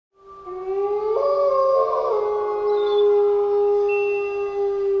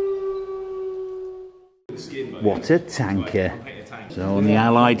What a tanker. So on the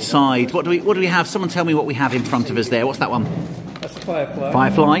Allied side, what do we have? Someone tell me what we have in front of us there. What's that one? That's a Firefly.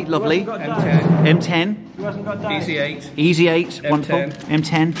 Firefly, lovely. M10. M10. Easy 8. Easy 8, wonderful.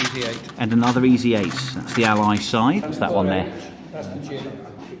 M10. Easy 8. And another Easy 8. That's the Ally side. What's that one there? That's the Gale.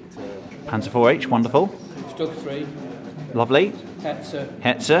 Panzer 4H, wonderful. Stug 3. Lovely.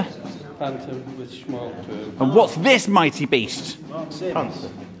 Hetzer. Phantom with small turbo. And what's this mighty beast? Panther.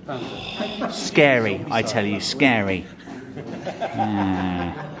 Scary, I tell you, scary.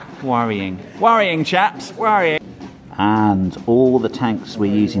 Worrying. Worrying, chaps, worrying. And all the tanks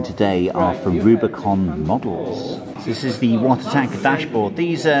we're using today are from Rubicon Models. This is the water tanker dashboard.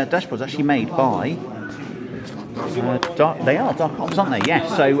 These dashboards are actually made by... they are Darkops, aren't they? Yes.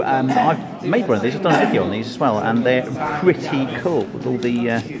 So I've made one of these. I've done a video on these as well, and they're pretty cool with all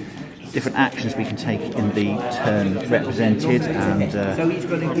the different actions we can take in the turn represented, and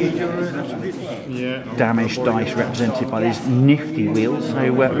damage dice represented by these nifty wheels. So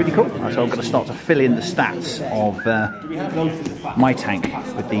really cool. So I'm going to start to fill in the stats of my tank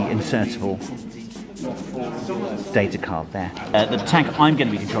with the insertable data card there. The tank I'm going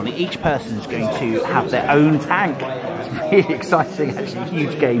to be controlling, each person is going to have their own tank. It's really exciting, actually, a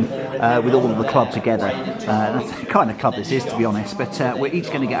huge game with all of the club together. That's the kind of club this is, to be honest, but we're each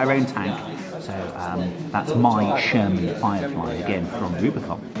going to get our own tank. So that's my Sherman Firefly, again, from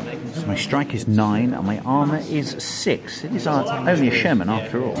Rubicon. So my strike is 9 and my armour is 6. It is only a Sherman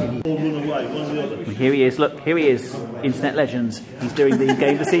after all. And here he is, look, here he is, Internet Legends. He's doing the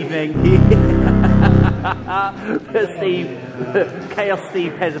game this evening. Chaos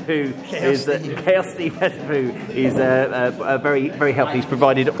Steve Pezapoo is very, very helpful. He's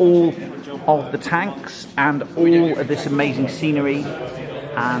provided all of the tanks and all of this amazing scenery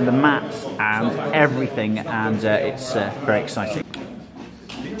and the maps and everything, and it's very exciting.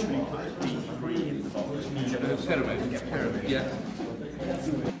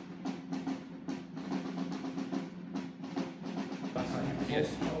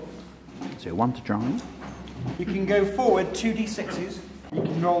 So 1 to drive. You can go forward 2d6s. You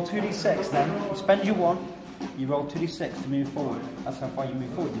can roll 2d6 then. You spend your 1, you roll 2d6 to move forward. That's how far you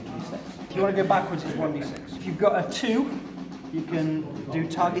move forward, you 2d6. If you want to go backwards, it's 1d6. If you've got a 2, you can do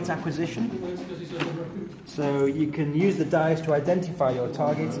target acquisition. So you can use the dice to identify your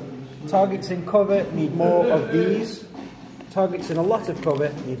targets. Targets in cover need more of these. Targets in a lot of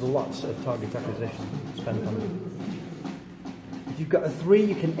cover need lots of target acquisition. Spend on them. If you've got a 3,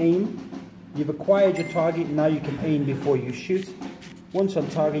 you can aim. You've acquired your target, now you can aim before you shoot. Once on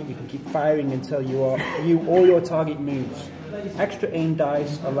target, you can keep firing until you or your target moves. Extra aim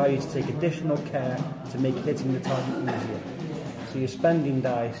dice allow you to take additional care to make hitting the target easier. So you're spending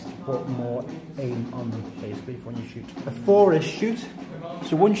dice to put more aim on them, basically, when you shoot. A 4 is shoot.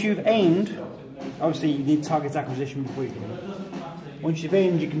 So once you've aimed, obviously you need target acquisition before you do it. Once you've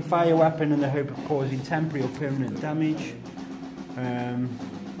aimed, you can fire a weapon in the hope of causing temporary or permanent damage.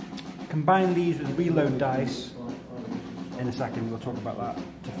 Combine these with reload dice. In a second we'll talk about that,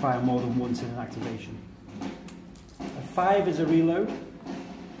 to fire more than once in an activation. A 5 is a reload.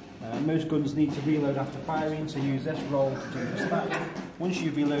 Most guns need to reload after firing, so use this roll to do just that. Once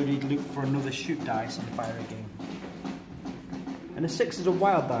you've reloaded, look for another shoot dice and fire again. And a 6 is a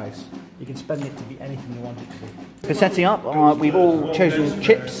wild dice. You can spend it to be anything you want it to be. For setting up, we've all chosen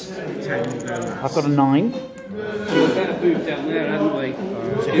chips. I've got a 9.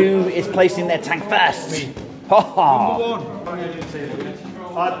 So who is placing their tank first? Ha ha!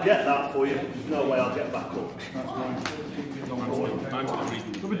 I'd get that for you. There's no way I'll get back up.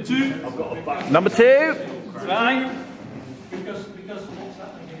 Number 2. I've got a back. Number 2. Fine.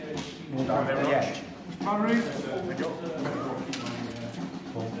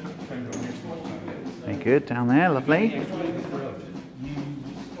 Very good, down there, lovely.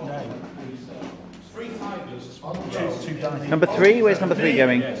 Number 3, where's number 3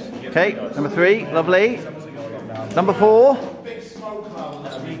 going? Okay, number 3, lovely. Number 4.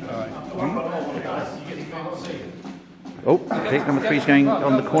 Oh, okay, number 3 is going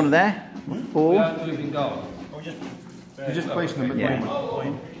on the corner there. 4. You just place them at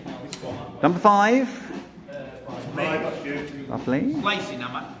Number 5. Lovely.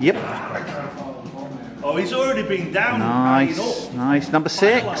 Yep. Oh, he's already been down. Nice, nice. Number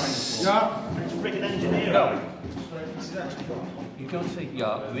 6. Yeah. It's freaking engineer. You can't say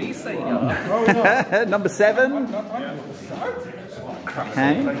yeah. We say yeah. Number 7.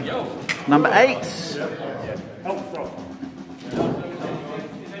 Okay. Number 8.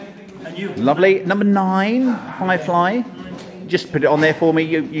 Lovely. Number 9. Firefly. Just put it on there for me.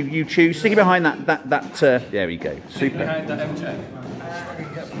 You choose. Stick it behind that. There we go. Super. Behind that M10.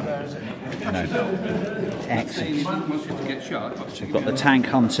 No. Excellent. Wants you to get shot. We've got the tank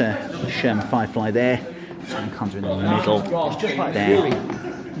hunter, Sherman Firefly there. Tank hunter in the middle. There.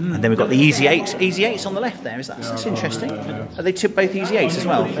 And then we've got the Easy 8. Easy 8's on the left there. That's interesting. Are they both Easy 8s as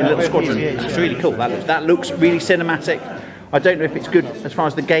well? In a little squadron. It's really cool. That looks really cinematic. I don't know if it's good as far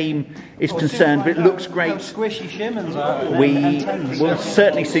as the game is concerned, but it looks great. Squishy Shermans are. We will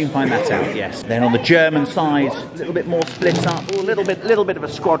certainly soon find that out, yes. Then on the German side, a little bit more split up, a little bit of a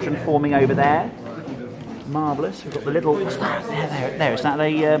squadron forming over there. Marvellous. We've got the little. What's that? There. Is that a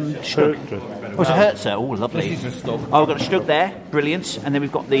Stug? Oh, it's a Herzer. Oh, lovely. Oh, we've got a Stug there. Brilliant. And then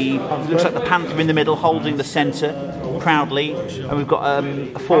we've got the. Looks like the Panther in the middle, holding the centre proudly. And we've got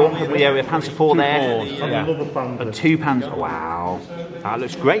a 4. We have a Panzer 4 there. And 2 Panzer. Wow. That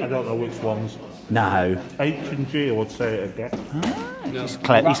looks great. I don't know which ones. No. H and G, I would say it again. He's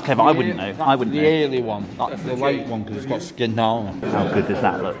clever. I wouldn't know. The early one. That's the late one because it's got skin down. How good does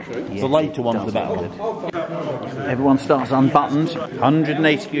that look? The later one's the better one. Everyone starts unbuttoned.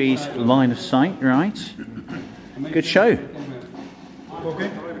 180 degrees line of sight, right? Good show.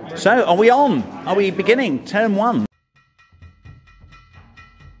 So, are we on? Are we beginning? Turn 1.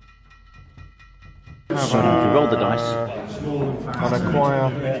 So, roll the dice. And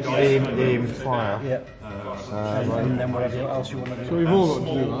acquire, aim, fire. And then whatever else you want to do. So we've all got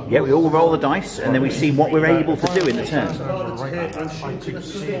to do that. Yeah, we all roll the dice and then we see what we're able to do in the turn.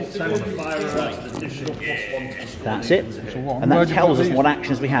 That's it. And that tells us what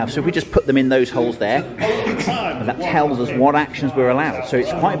actions we have. So if we just put them in those holes there, and that tells us what actions we're allowed. So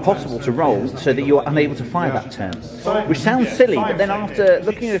it's quite possible to roll so that you're unable to fire that turn. Which sounds silly, but then after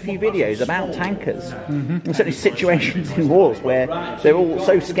looking at a few videos about tankers, and certainly situations in wars where they're all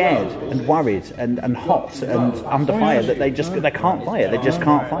so scared and worried and hot and under fire that they can't fire. They just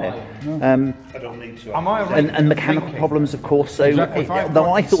can't fire. And mechanical problems, of course. So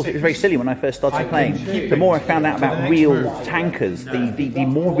though I thought it was very silly when I first started playing, the more I found out about real tankers, the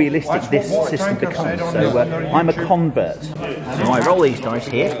more realistic this system becomes. So I'm a convert. So I roll these dice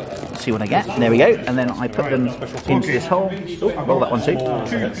here, see what I get. There we go. And then I put them into this hole. Roll that one too.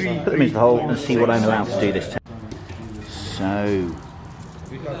 Put them into the hole and see what I'm allowed to do this turn. So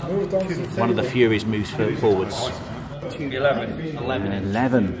one of the Furies moves forwards. 11.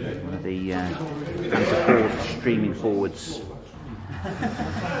 11. One of the Panther 4s streaming forwards.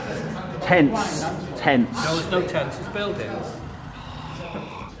 Tense. No, there's no tents, it's buildings.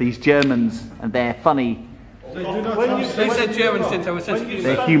 These Germans and their funny. They said Germans didn't have a sense of humour.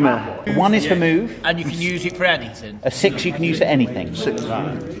 Their humour. 1 is for move. And you can use it for anything. A 6 you can use for anything. 6.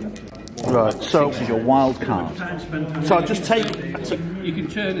 Right, so 6 is your wild card. So I just take. You can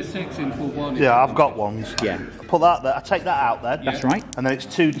turn a 6 into a 1. Yeah, I've got ones. Yeah. Put that there. I take that out then. That's right. And then it's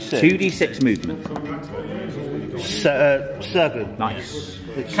 2d6. 2d6 movement. 7. Nice.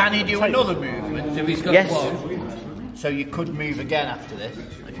 Can he do another movement? So he's got Yes. 1. So you could move again after this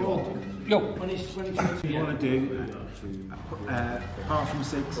if you want. Yo. You want to do, apart from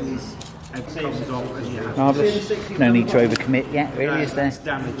 6s, it comes off and you have Marvellous. No need to overcommit yet, really, is there?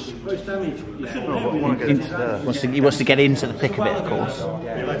 damage. He wants to get into the thick of it, of course.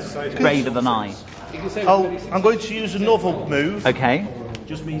 It's braver than I. Oh, I'm going to use another move. Okay.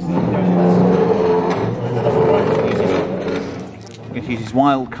 Just means I'm going to use his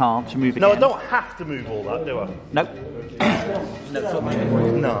wild card to move again. No, I don't have to move all that, do I? Nope.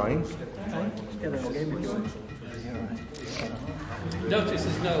 9. Notice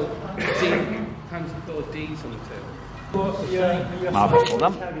there's no Panzer 4 Ds on the turn. Marvellous. Well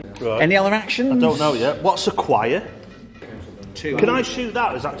done. Right. Any other actions? I don't know yet. What's acquire? 2. Can I shoot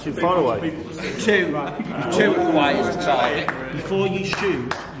that? Is that too far away? 2 acquires the target. before you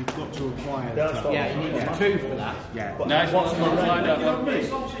shoot, you've got to acquire the target. Yeah, you need 2 for that. Yeah. Nice one.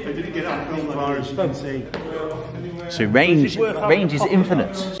 Far as you can see. So range is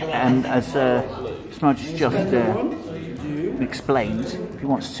infinite, and as Smudge has just explained, if he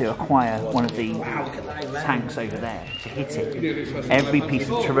wants to acquire one of the tanks over there to hit it, every piece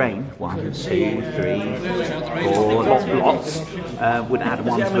of terrain, 1, 2, 3, 4, lots, would add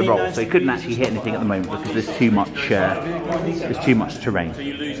 1 to the roll. So he couldn't actually hit anything at the moment because there's too much terrain.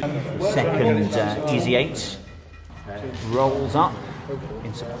 Second Easy 8 rolls up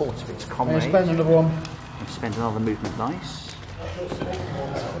in support of its comrade. Spend another one. Spend another movement dice.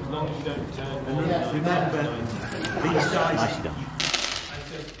 Nicely done.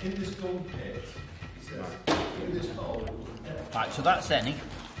 Right, so that's any.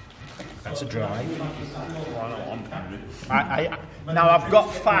 That's a drive. Now I've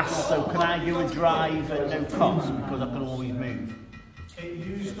got fast, so can I do a drive at no cost because I can always move?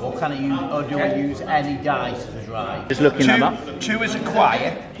 Or can I use, or do I use any dice to drive? Just looking them up. 2 is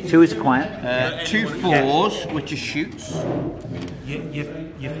acquire. 2 is acquire. 2 fours, which is shoots.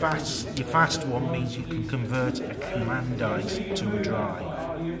 Your fast one means you can convert a command dice to a drive.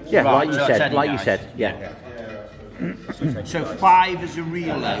 Yeah, Right, like you so said. that's Like any you dice. said. Yeah. So 5 is a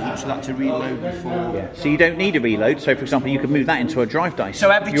reload, so that's a reload before. So you don't need a reload. So for example, you could move that into a drive dice. So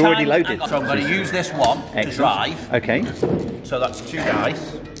every you're time, already loaded. So I'm going to use this one to Excellent. drive. Okay. So that's 2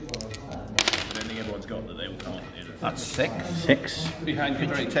 dice. I don't think everyone's got that they all come on. That's 6. 6. Behind you,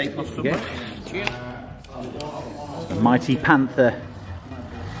 very Tape off the Yeah. book. Mighty Panther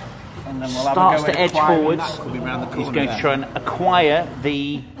And then we'll have starts a go to at edge acquiring forwards. that. We'll be round the He's corner going there. to try and acquire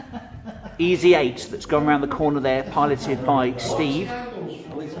the Easy 8 that's gone around the corner there, piloted by Steve.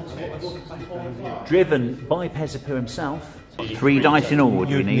 Driven by Pezapu himself. 3 dice in all, do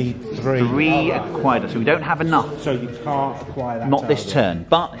we You'd need? need 3. 3 acquired, so we don't have enough. So you can't acquire that. Not this target. turn,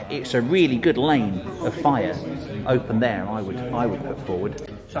 but it's a really good lane of fire open there. I would put forward.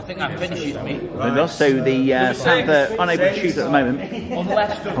 So I think that finishes me. And also the Panther unable to shoot at the moment.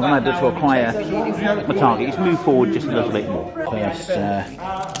 Unable to acquire the target. He's moved forward just a little bit more. First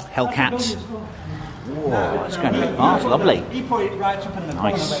Hellcat. Whoa, it's going a bit fast. Lovely. He put it right up in the corner.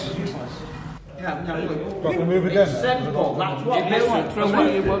 Nice. Got to move again. Simple. That's what Bill. Throw one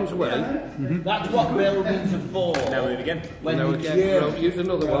of your ones away. That's what Bill means a 4. Now move again. When No, you again. give. Roll, use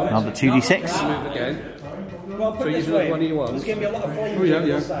another one. Another 2d6. Move again. Well, put So it use this way. one of your ones. There's going to be a lot of flames Oh, yeah, on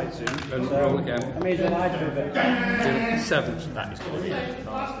yeah. this side soon. And So roll again. I may as well hide for a bit. 7. That is going to be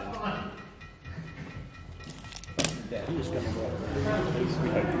nasty.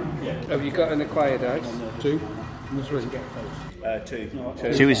 Have you got an acquire dice? 2. And 3.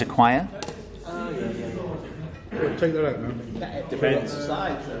 2. 2 is acquire. Take that out now. Depends.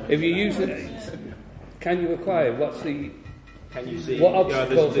 If you use it, can you acquire? What's the... Can you see? What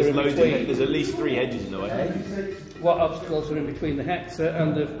obstacles are in loads between? there's at least 3 hedges in the way. What obstacles are in between the Hexa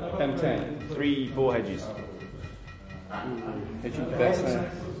and the M10? 3, 4 hedges.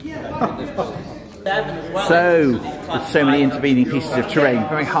 So, with so many intervening pieces of terrain,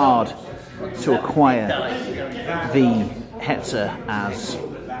 very hard to acquire the Hetzer as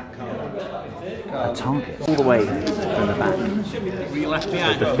a target. All the way from the back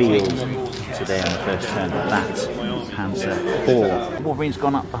of the field today on the first turn of that Panzer 4. Wolverine's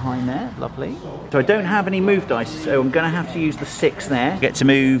gone up behind there, lovely. So I don't have any move dice, so I'm going to have to use the 6 there. Get to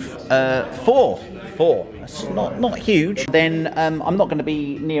move 4. 4. That's not huge. Then I'm not going to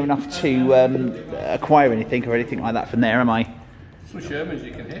be near enough to acquire anything or anything like that from there, am I? Some Shermans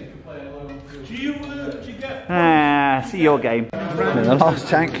you can hit. See your game. And the last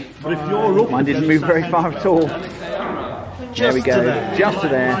tank. But if you're up, Mine didn't move very far at all. There we go. Just to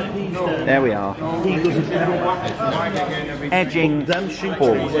there. There we are. Edging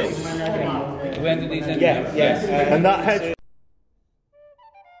forward. When did these end? and that hedge.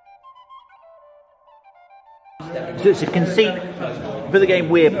 So it's a conceit for the game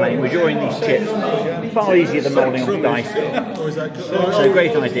we're playing. We're drawing these chips. Far easier than moulding off dice. So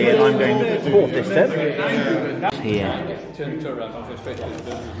great idea, and I'm going 4th this turn. Here.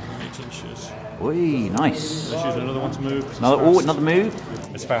 Oi, nice. Choose another one to move. Another move.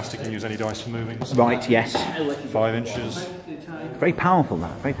 It's fast, you can use any dice for moving. Right, yes. 5 inches. Very powerful,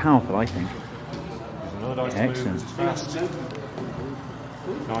 that. Very powerful, I think. Use another dice to Excellent. move. It's fast.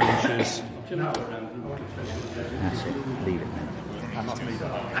 9 inches. That's it. Leave it then. I'm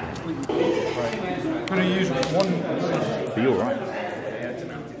going to use one. But you're right.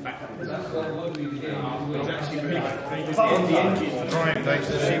 Trying things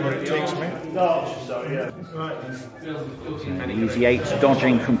to see what it takes me. Easy 8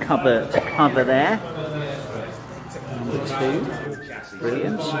 dodging from cover to cover there. Number 2.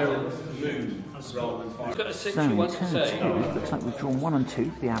 Brilliant. Got a 6 So you in want to turn say? 2, it looks like we've drawn 1 and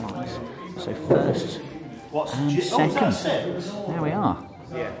 2 for the Allies. So first and second. There we are.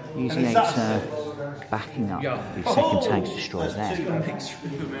 Easy 8 backing up the second tank's destroyed there.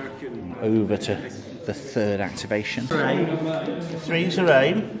 Over to the 3rd activation. 3's are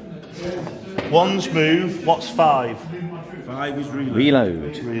aim. 1's move. What's 5? 5 is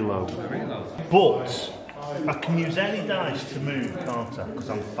reload. Reload. Reload. But I can use any dice to move, can't I? Because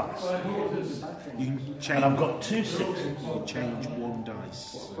I'm fast. You can change. And I've got 2 6s. You change 1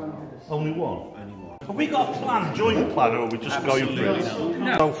 dice. Only 1. Only 1. Have we got a plan, joint plan, or are we just going through it?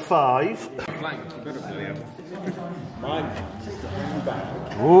 So 5.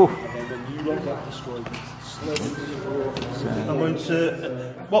 Ooh. I'm going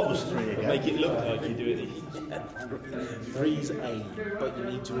to. What was 3 again? Make it look like you do it. 3's A, but you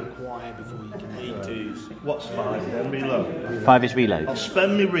need to acquire before you can need to. What's 5 then? Reload. 5 is reload. I'll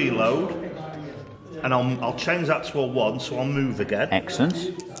spend my reload, and I'll change that to a 1, so I'll move again.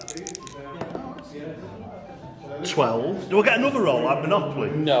 Excellent. 12. Do I get another roll at Monopoly?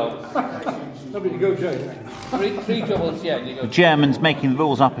 No. Nobody go, Joe. Three doubles, yeah. You go. The Germans making the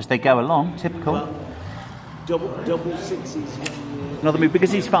rules up as they go along. Typical. Double sixes. Another move,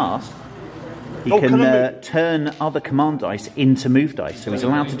 because he's fast, he can turn other command dice into move dice, so he's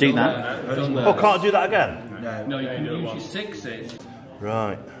allowed to do that. Oh, can't I do that again? No, you can use your 6s.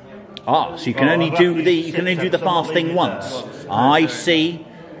 Right. Ah, so you can only do the fast thing once. I see.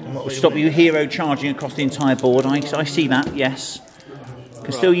 Will stop you hero charging across the entire board. I see that. Yes.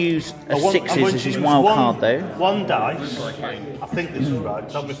 Can still use a 6s as his wild card though. 1 dice. I think this is right.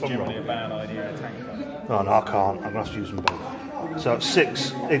 Tell me if I'm wrong. Oh no, I can't. I'm going to have to use them both. So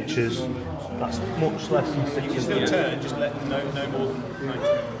 6 inches. That's much less than 6 inches. Still turn, just let no more than 90.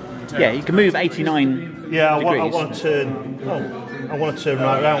 Yeah, you can move 89 Yeah, I degrees. want to turn. Oh, I want to turn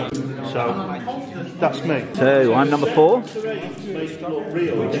right round. So that's me. So I'm number 4.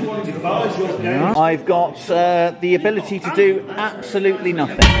 I've got the ability to do absolutely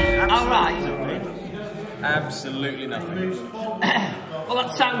nothing. All right. Absolutely nothing. Well,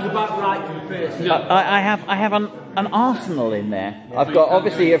 that sounds about right for the person. I have an arsenal in there. I've got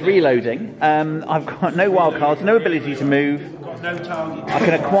obviously of reloading. I've got no wild cards, no ability to move. No target. I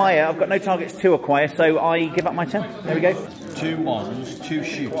can acquire. I've got no targets to acquire, so I give up my turn. There we go. 2 1s, 2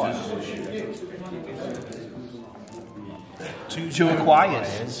 shooters. 2 acquires.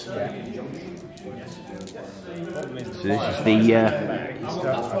 So this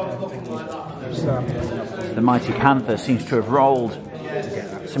is the mighty panther seems to have rolled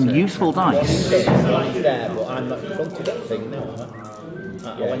some useful dice. There, but I'm not in front of that thing now.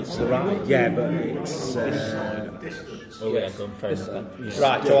 I went to the right. Yeah, but it's. Oh yeah, gone fair enough.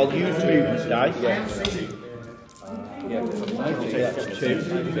 Right, so I'll use movement dice. Yeah. That's 2.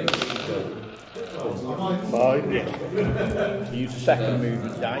 5. Yeah. Use the second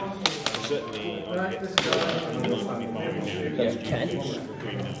movement dice. Certainly, I get That's 10.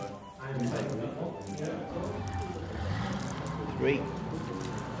 3.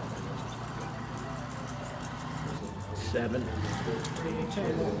 7.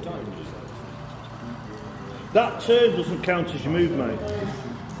 That turn doesn't count as your move, mate.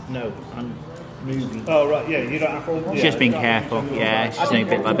 No, I'm moving. Oh right, yeah. You don't have to. Yeah. Just being careful. Yeah, it's just doing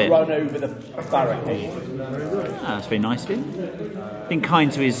bit by bit. Run over the barricade. That's very nice of him. Being kind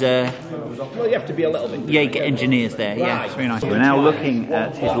to his Well, you have to be a little bit. Jaeger engineers there. Yeah, it's very nice. We're now looking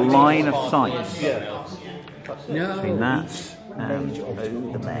at his line of sight. Between that and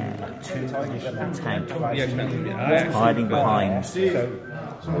over there, a tank hiding behind the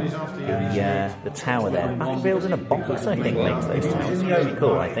tower there. Battlefield in a box, I think, makes those towers. Pretty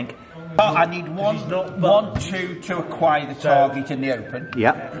cool, I think. I need one, 2 to acquire the target in the open.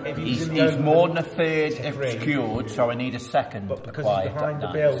 Yep. He's more than a third obscured, so I need a second acquired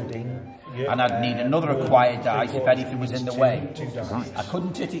dice. And I'd need another acquired dice if anything was in the way. I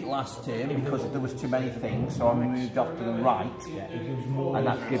couldn't hit it last turn because there was too many things, so I moved off to the right, and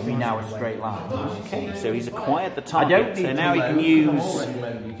that gives me now a straight line. Okay, so he's acquired the target, so now he can use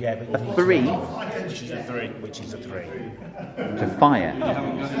a 3 Which is a 3. to fire.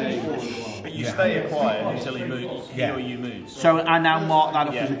 But you stay acquired until he moves. He or you move. So I now mark that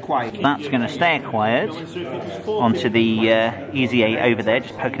up as acquired. That's going to stay acquired onto the Easy 8 over there,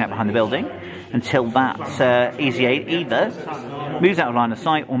 just poking out behind the building, until that Easy 8 either moves out of line of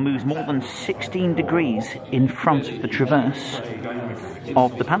sight or moves more than 16 degrees in front of the traverse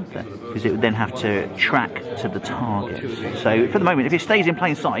of the Panther, because it would then have to track to the target. So for the moment, if it stays in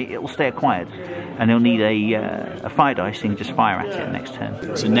plain sight, it will stay acquired, and he'll need a fire dice, so he can just fire at it next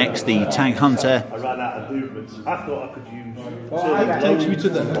turn. So next, the Tank Hunter. I ran out of movements. I thought I could use. Takes me to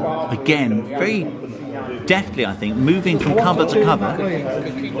the. Again, very deftly, I think, moving from cover to cover.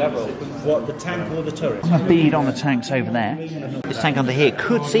 What, the tank or the turret? Bead on the tanks over there. This tank under here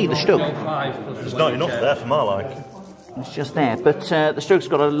could see the Stug. There's not enough there for my liking. It's just there, but the Stug's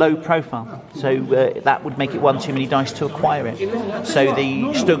got a low profile, so that would make it one too many dice to acquire it. So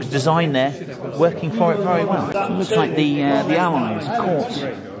the Stug's design there, working for it very well. It looks like the Allies are caught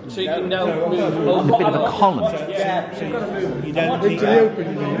So you can now move on a bit of a column. You don't into the open.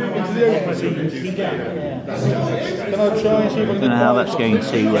 Into the open. Can I try and see if I I don't know how that's going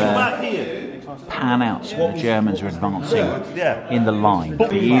to pan out. The Germans are advancing in the line.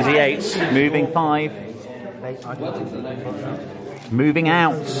 The Easy 8s, moving 5. Moving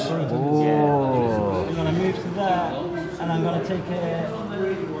out. Oh. move to there, and I'm going to take a...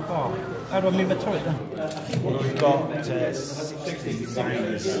 Oh, how do I move a turret then? You've got 60 degrees On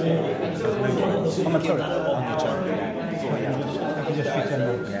my turret? on your turret. I can just shoot in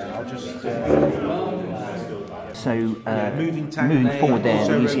there. Yeah, I'll just... So, moving tank moving forward there,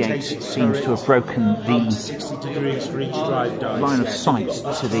 also the Easy 8 rotates seems to have broken up the 60 degrees for each drive dice. line of sight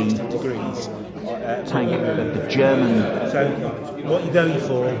to the degrees. tank of the German So, what you're going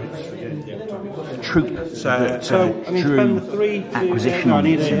for... troop that drew acquisition on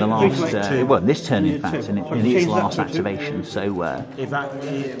it in the last, well, this turn in fact, in its last activation. So, is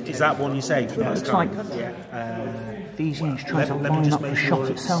that one you say? looks like the Easy 8 tries to line up the shot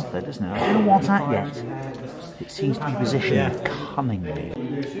itself there, doesn't it? I don't know what's at yet. It seems to be positioned cunningly.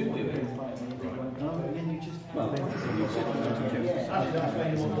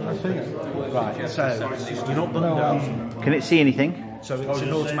 Right, so you're not buttoned up. Can it see anything? So it's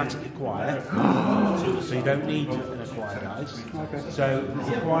an automatic acquire. So you don't need an acquire dice. So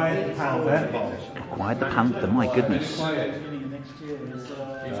acquire the pounder. Acquired the Panther, my goodness.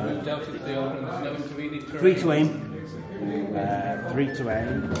 3 to aim. 3 to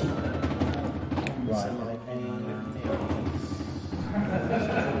aim. Right.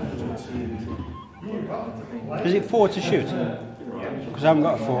 Is it 4 to shoot? Because I haven't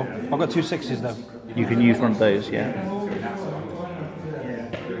got a 4. I've got 2 6s though. You can use one of those, yeah.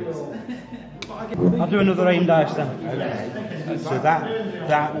 I'll do another aim dice then. Okay. So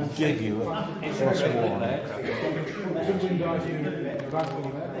that will give you a +1.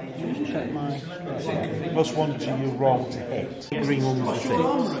 +1 to your roll to hit. Green one was a 6.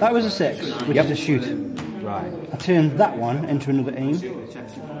 That was a 6, which is a shoot. Right. I turned that one into another aim.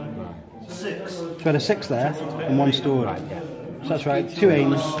 So I had a 6 there and 1 stored. So that's right, 2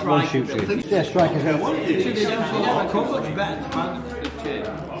 aims, 1 shoot. Yeah, strike is 8.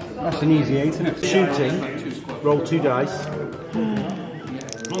 That's an easy 8, isn't it? Shooting, roll 2 dice. As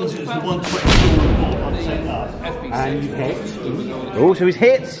long as it's the 120 I'll take that. And you hit. Oh, so he's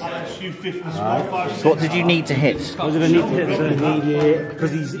hit. You 50 as So what did you need to hit? What did I need to hit? So I need it because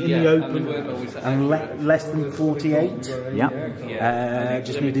he's in the open and less than 48. Yeah.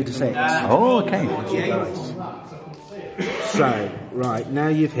 Just needed a 6. Oh, okay. So, right, now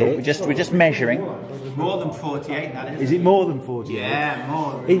you've hit. We're just measuring. More than 48, that is. Is it more than 48? Yeah,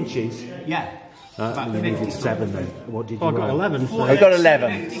 more. Inches? Yeah. You needed 7 then. What did you I got 11. So He got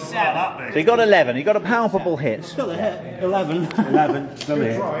 11. So he got 11. He got a palpable hit. still a hit. 11. 11, still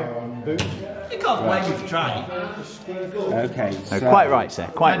hit. You can't blame me for trying. Okay, No, so quite right, sir.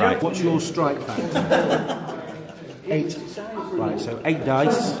 Quite right. what's your strike factor? 8. Right, so 8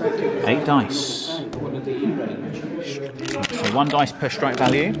 dice. 8 dice. So 1 dice per strike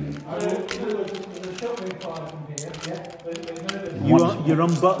value. You're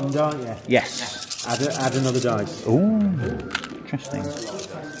unbuttoned, aren't you? Yes. Add another dice. Ooh, interesting.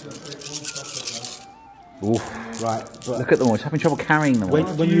 Ooh. Right, but Look at them all. He's having trouble carrying them.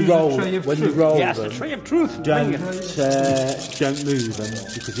 when you roll, Yes, the them, tree of truth. don't move them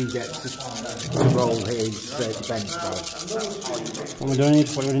because he gets to roll his defense dice. What am I doing?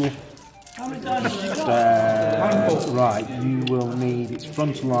 What do I need? Right, you will need its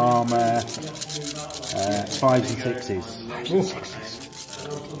frontal armour, 5s and 6s.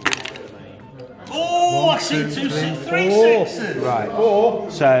 Oh, I see 2 6 3 6s. Right.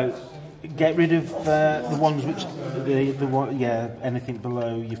 So get rid of the ones which anything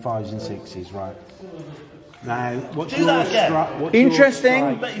below your 5s and 6s. Right. Now, what's Do that again.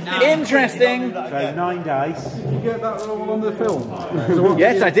 Interesting. Interesting. So 9 dice. Did you get that all on the film?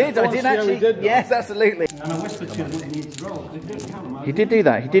 Yes, I did. I did actually. did. Yes, absolutely. And I whispered to him that he needed to roll. He did do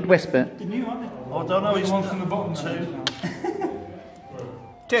that. He did whisper. Didn't you, aren't I don't know, he's one from the bottom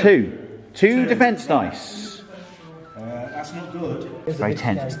 2. 2 defense dice. That's not good. It's very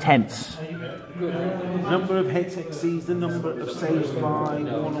tense. It's tense. Number of hits exceeds the number of saves by 1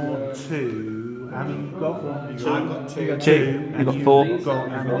 or 2. How many you got? 2. I've got 2. 2. You got 4. Got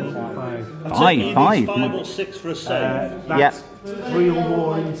how many? 5. 5. 5 or 6 for a save. That's 3 or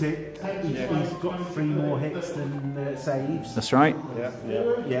more, isn't it? He's got 3 more hits than saves. That's right.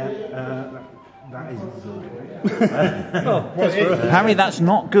 That isn't good. Apparently, that's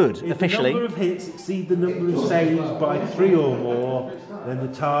not good If officially. the number of hits exceed the number of saves by 3 or more, then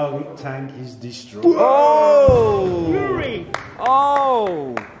the target tank is destroyed. Oh! Fury!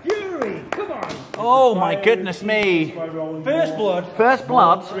 Oh! Fury! Come on! Oh my goodness me! First blood. First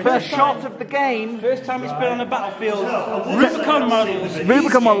blood, first shot of the game. First time it's been on the battlefield. Rubicon Models.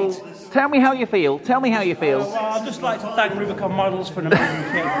 Rubicon Model Tell me how you feel. Tell me how you feel. Well, I'd just like to thank Rubicon Models for an amazing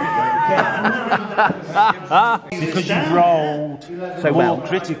kit. Because you've rolled So more well.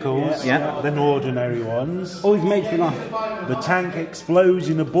 criticals than ordinary ones. Always makes me laugh. The tank explodes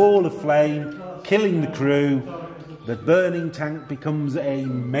in a ball of flame, killing the crew. The burning tank becomes a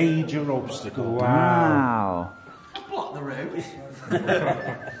major obstacle. Wow. Block the road.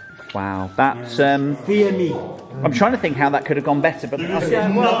 Wow. That's Fear me. I'm trying to think how that could have gone better, but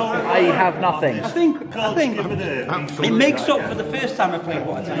I have nothing. I think it makes up for the first time I played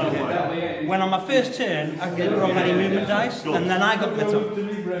What a Tank. When on my first turn, I didn't roll any movement dice, and then I got lit up. So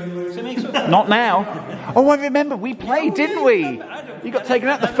it makes up. Not now. Oh, I remember we played, didn't we? You got taken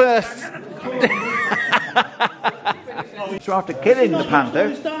out the first. So after killing the panther,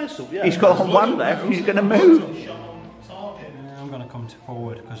 he's got one left. He's going to move. I'm going to come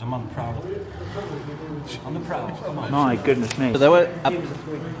forward because I'm on the prowl. On the prowl. Come on. My goodness me. So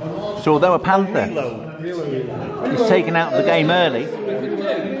although a panther is taken out of the game early,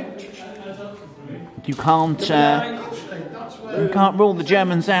 you can't rule the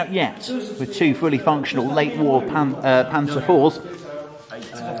Germans out yet with two fully functional late war Panzer IVs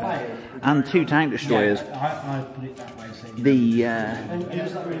and two tank destroyers. The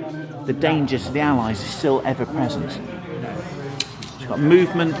danger to the Allies is still ever present. We've got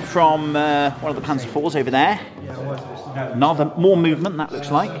movement from one of the Panzer IVs over there. More movement, that looks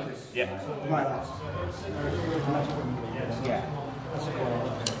like.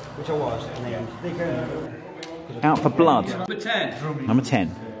 Which I was in the end. Out for blood. Number 10. Number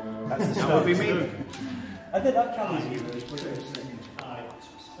 10. That would be me. I did that challenge.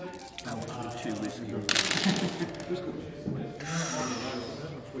 Too risky.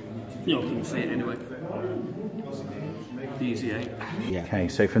 You can see it anyway. Easy 8. Okay,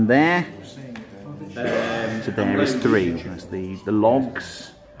 so from there to there is 3. That's the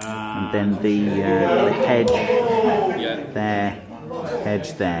logs, and then the hedge there,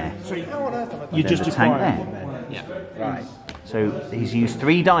 hedge there. You just the tank acquired there. it then? Yeah. Right. So he's used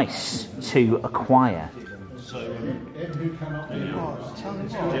 3 dice to acquire.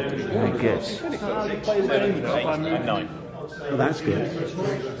 Very good. 9. Well, that's good.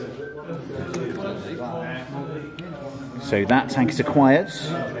 So that tank is acquired.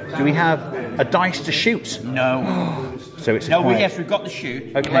 Do we have a dice to shoot? No. So it's No, acquired. yes, we've got the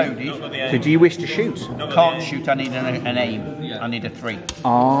shoot. Okay. Loaded. So do you wish to shoot? Can't shoot, I need an aim. I need a 3.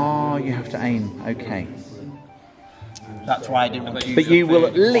 Ah, you have to aim. Okay. That's why I didn't want to use But you will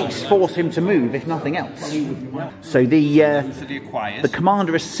at least force him to move, if nothing else. So the acquires. the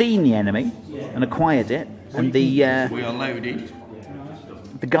commander has seen the enemy and acquired it, and the We are loaded.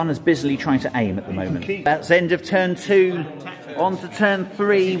 the gunner's busily trying to aim at the moment. That's end of turn 2. On to turn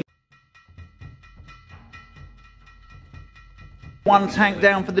 3. One tank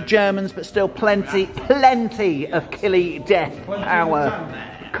down for the Germans, but still plenty of killy death power,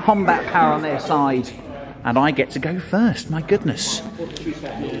 combat power on their side. And I get to go first, my goodness. See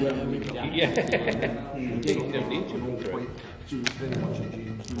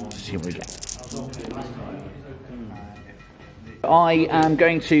what we get. I am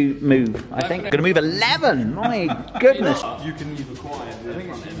going to move, I think. I'm going to move 11, my goodness. You can leave a quiet.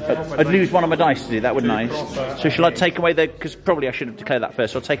 I'd lose one of my dice to do that, wouldn't I? So shall I take away the... Because probably I should have declared that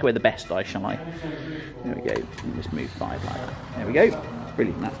first. So I'll take away the best dice, shall I? There we go. Just move 5 like that. There we go.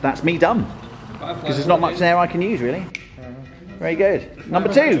 Brilliant. That's me done. Because there's not much there I can use, really. Very good.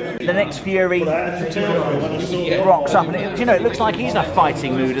 Number 2. The next Fury rocks up. And it looks like he's in a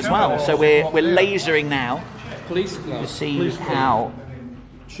fighting mood as well. So we're lasering now to see how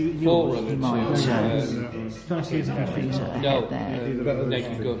he might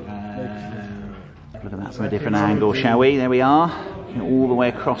Naked gun. look at that from a different angle, shall we? There we are. All the way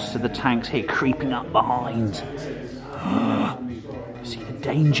across to the tanks here, creeping up behind. See the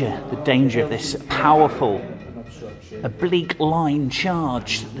danger of this powerful oblique line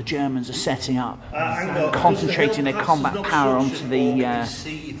charge that the Germans are setting up, concentrating their combat power onto their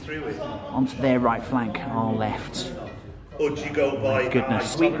right flank, our left. Or do you go by...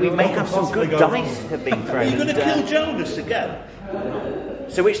 Goodness, we may have some good dice have been thrown. Are you going to kill Jonas again?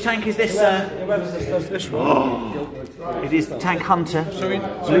 So which tank is this? This one. It is the Tank Hunter.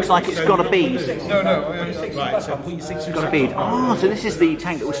 It looks like it's got a bead. It's got a bead. Ah, so this is the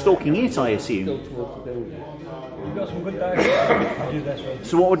tank that was stalking it, I assume.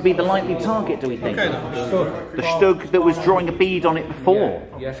 So what would be the likely target, do we think? The Stug that was drawing a bead on it before.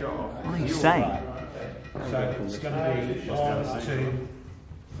 What are you saying? So it's going to be 1, 2,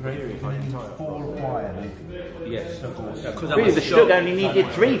 3, 4 acquired. Yes. Really, the Stug only needed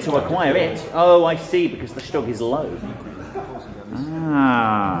 3 to acquire it. Oh, I see, because the Stug is low.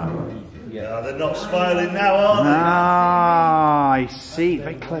 Ah. Yeah, they're not smiling now, are they? Ah, I see.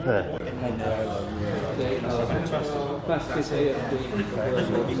 Very clever.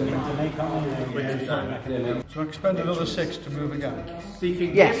 So I can spend another 6 to move again.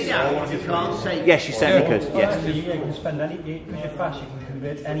 Yes. You can't say. Yes, you certainly could. Yes. You can spend any, because you're fast, you can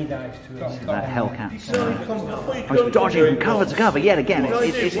convert any dice to a That Hellcat. I was dodging from cover to cover yet again.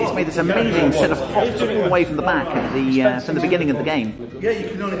 It's made this amazing set of hops all the way from the back at the from the beginning of the game. Yeah, you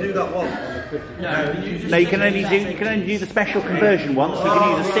can only do that once. No, you can only do the special conversion once. You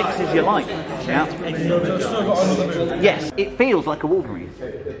can use a 6 as you like. Yeah. Yes, it feels like a Wolverine.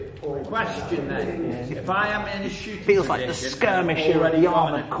 Question then. If I am in a shooting Feels like the skirmisher of the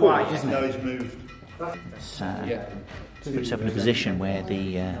armoured corps, doesn't it? No, he's moved. Put yourself in a position where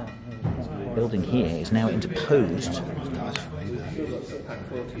the building here is now interposed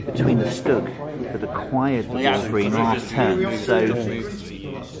between the Stug that acquired the Wolverine in last turn, so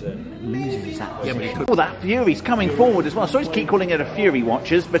loses that position. Oh, that Fury's coming forward as well. Sorry to keep calling it a Fury,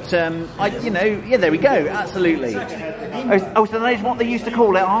 watchers, but yeah, there we go. Absolutely. Oh, so that is what they used to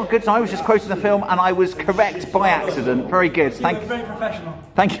call it. Oh, good. So I was just quoting the film, and I was correct by accident. Very good. Thank you. very professional.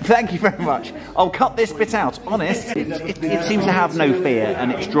 Thank you very much. I'll cut this bit out. Honest, it seems to have no fear,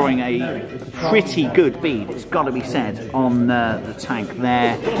 and it's drawing a pretty good bead. It's got to be said on the tank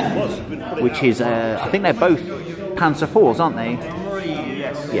there, which is I think they're both Panzer IVs, aren't they?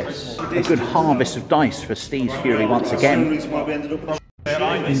 Yes. A good harvest of dice for Steve's Fury once again.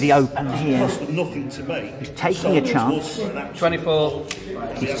 In the open here. He's taking a chance. 24.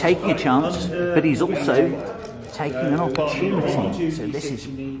 He's taking a chance, but he's also taking an opportunity. So this is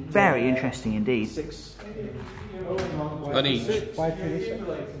very interesting indeed. On each.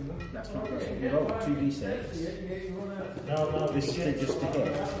 That's not possible. You roll 2d6. This is just to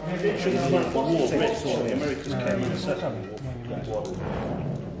hit. Shouldn't have left the war bit, so the Americans came in second.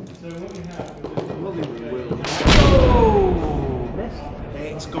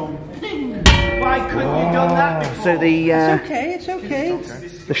 It's gone. Why couldn't you done that before? So the It's okay.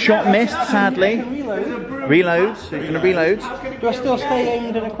 the shot missed, sadly. Reload. So he's going to reload. Do I still stay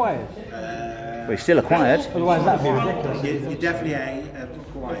aimed and acquired? Well, he's still acquired. Otherwise that'd be ridiculous. You definitely acquired.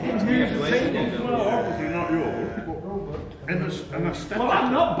 Well,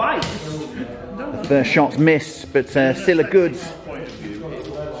 I'm not biased. The first shot's missed, but still a good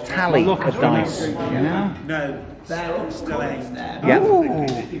tally of dice. Yeah. No, they're still aimed. Yeah.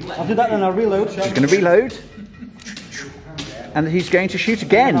 I'll do that then, I'll reload. He's going to reload. And he's going to shoot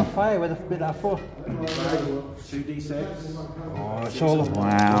again. I'll fire with that 4. 2d6. Oh, it's all of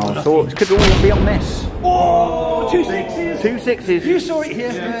Wow. So it could all be on this. Oh, 2 6s. 2 6s. You saw it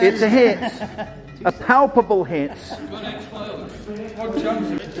here. It's a hit. A palpable hit.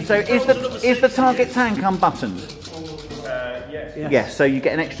 So is the target tank unbuttoned? Yes. So you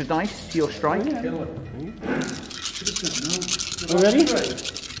get an extra dice to your strike. Ready?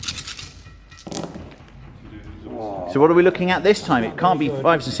 So what are we looking at this time? It can't be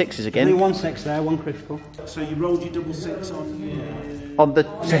 5s and 6s Only again. 1 6 there, 1 critical. So you rolled your double 6 on On the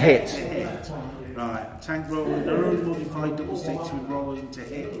to hit. Right, tank rolling their own modified double 6 with rolling to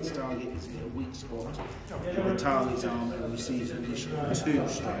hit its target is in a weak spot. And the target's armor receives an additional 2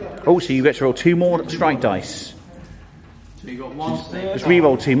 strike. Oh, so you get to roll 2 more strike dice. So you got 1 6. Just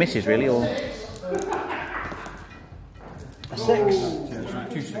re-roll 2 misses, really, or A 6.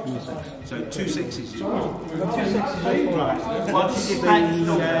 So 2 6s you roll. What's your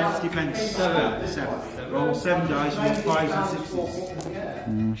defense? Defense 7. Roll 7 dice, you roll 5s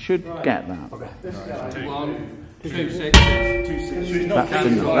and 6s. should get that. 1, 2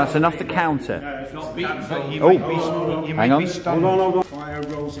 6s. That's enough to counter. Not beaten, so Oh, hang on. Hold on. Fire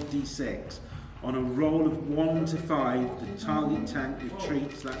rolls a d6. On a roll of 1 to 5, the target tank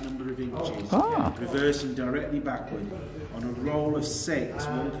retreats that number of inches, reversing directly backward. On a roll of 6,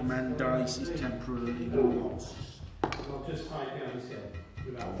 1 command dice is temporarily lost.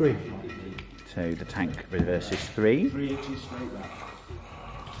 3. So the tank reverses 3. 3 inches straight back.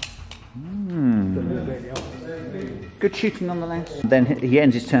 Good shooting nonetheless. Then he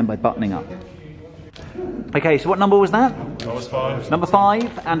ends his turn by buttoning up. Okay, so what number was that? Number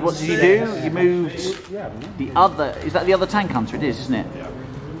 5. And what did you do? You moved the other. Is that the other tank hunter? It is, isn't it?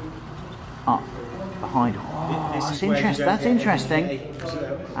 Up behind. Oh, that's interesting. That's interesting.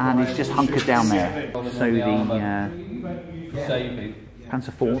 And he's just hunkered down there. So the saving. Panzer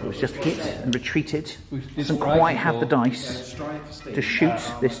IV was just hit and retreated. Doesn't quite have the dice to shoot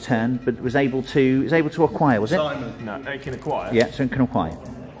this turn, but was able to acquire. Was it? No, it can acquire. Yeah, so it can acquire.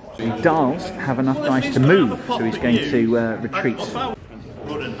 He does have enough dice to move, so he's going to retreat.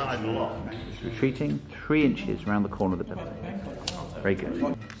 Run and hide a lot. He's retreating 3 inches around the corner of the building. Very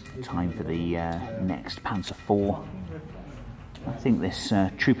good. Time for the next Panzer IV. I think this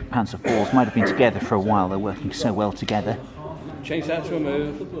troop of Panzer IVs might have been together for a while. They're working so well together. Change that to a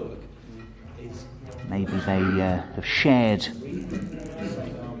move. Maybe they have shared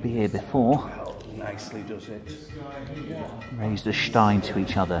beer before. Nicely does it. Raised a stein to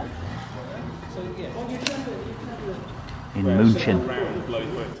each other. In München.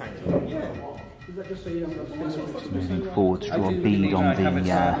 Moving forward to draw a bead on the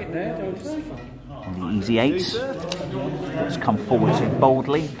Easy 8s. It's come forward so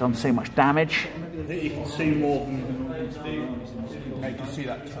boldly, done so much damage. You can see more than... You can see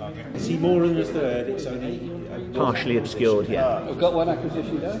that target. See more than the third, it's only... Partially obscured, yeah. We've got one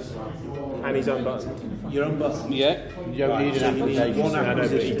acquisition dice. And he's unbuttoned. You're unbuttoned. Yeah. You don't need an acquisition. One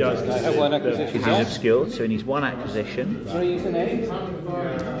acquisition. He does. I have one acquisition He's dice. obscured, so he needs one acquisition. 3 is an 8.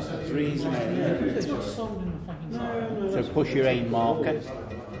 3 is an 8. So push your aim marker.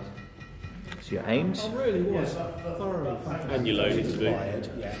 So your aims. And you're loaded to boot.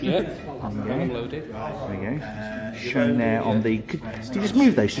 Yeah. Okay. Loaded. There we go. Shown there on the. Could you just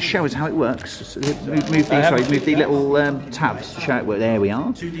move those to show us how it works? So move the little tabs to show it. There we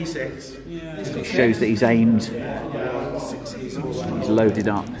are. 2d6. It shows that he's aimed, he's loaded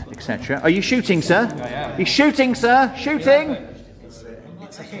up, etc. Are you shooting, sir? He's shooting, sir. Shooting. It's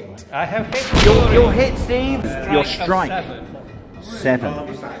a hit. I have hit. Your hit, Steve. Your strike.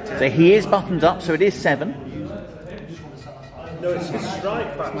 7. So he is buttoned up, so it is 7. No, it's his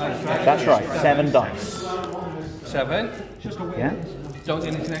strike factor. That's right. 7 dice. 7. Yeah. Don't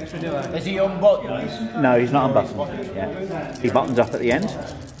get anything extra, do I? Is he unbuttoned? No, he's not unbuttoned. Yeah. He buttons up at the end.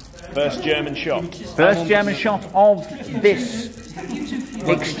 First German shot. First German shot of this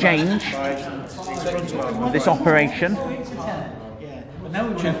exchange, this operation. 2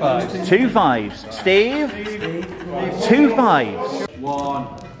 5s. 2 5s. Steve? 2 5s. 1.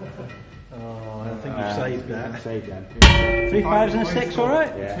 I think you've saved that. 3 5s and a 6,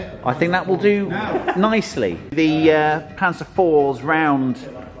 alright? I think that will do nicely. The Panzer IV's round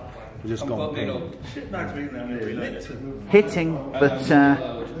Just gone pink. hitting, but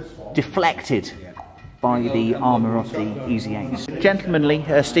deflected by the armour of the Easy 8s. Gentlemanly,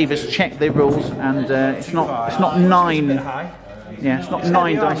 Steve has checked the rules, and it's not 9. Yeah, it's not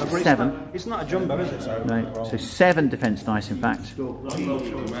 9 dice, it's 7. It's not a jumbo, is it? Sorry. No, so 7 defence dice, in fact,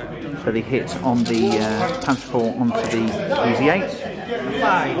 for the hit on the Panzer IV onto the Easy 8.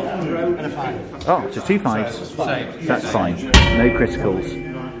 5 and a 5. Oh, so 2 5s. That's fine. No criticals.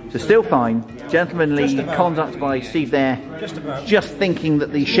 So still fine. Gentlemanly conduct by Steve there. Just thinking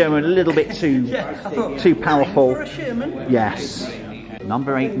that the Sherman a little bit too powerful. For a Sherman? Yes.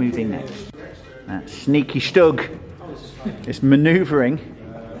 Number 8 moving next. Sneaky Stug. It's manoeuvring.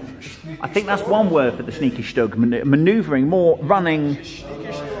 I think that's one word for the Sneaky Stug. Manoeuvring, more running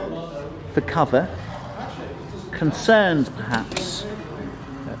for cover. Concerned, perhaps,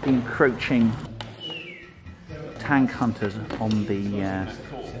 at the encroaching tank hunters on the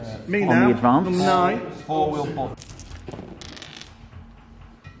advance. Number 9. 4-wheel button.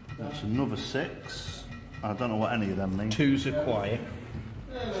 That's another 6. I don't know what any of them mean. 2's a quiet.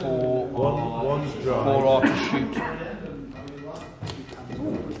 4 One's dry. 4 are to shoot.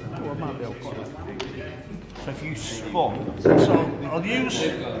 So if you spot, So I'll use.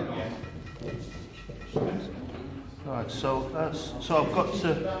 Right, so I've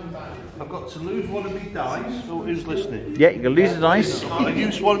got to lose one of my dice. So who's listening? Yeah, you can lose the dice. I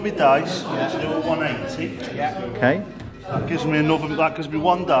use one of my dice to do a 180. Okay. That gives me another. That gives me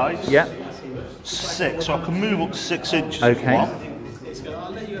 1 dice. Yeah. 6. So I can move up to 6 inches. Okay. If I want.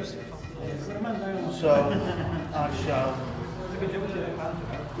 So I shall.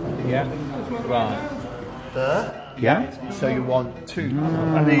 yeah, right. There. Yeah. So you want 2.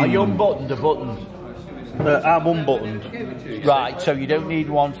 I need, Are you unbuttoned or buttoned? I'm unbuttoned. Right, so you don't need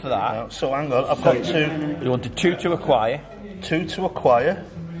 1 for that. So hang on. I've got 2. You want a 2 to acquire. 2 to acquire.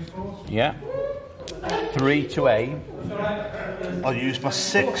 Yeah. 3 to aim. I'll use my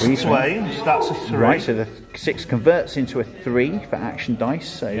 6 3 to aim. So that's a 3. Right, so the 6 converts into a 3 for action dice,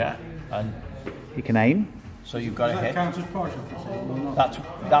 so Yeah. And he can aim. so you've got a hit. Counts as partial. That's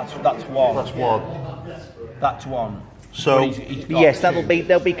 1. That's 1. That's 1. So He's got Yes, 2.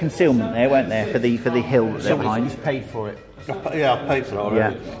 there'll be concealment there, won't there, for the hill that they're So behind. he's paid for it. yeah, I've paid for that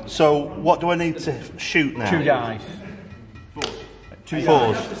already. Yeah. So what do I need to shoot now? 2 dice. 2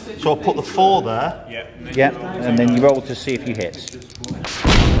 4s. So I'll put the 4 there. Yeah, and then you roll to see if you hit.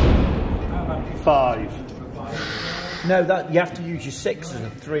 5. No, that you have to use your 6s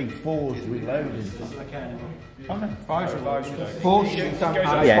and 3, 4s reloading. Oh no, 5's reloading.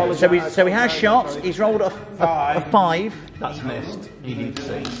 4s. Yeah. So he has shot. He's rolled a 5. That's missed. You need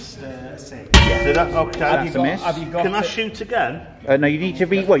 6. Did I? Okay. That's a miss. Have you got Can I shoot again? No, you need to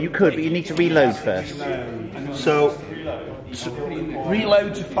well, you could, but you need to reload first. So,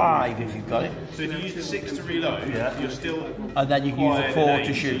 reload to 5 if you've got it. So if you use the 6 to reload, you're still. And then you can use the 4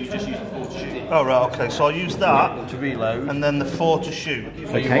 to shoot. You just use the 4 to shoot. oh right, okay. So I'll use that To reload. and then the 4 to shoot.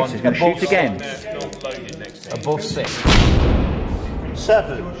 Okay, so he's going to shoot again. Not loaded next to Above 6.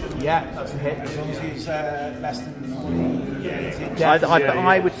 7. Yeah, that's a hit. As long as it's less than 48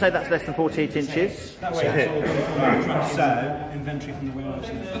 I would say that's less than 48 inches. That's a hit. So, inventory from the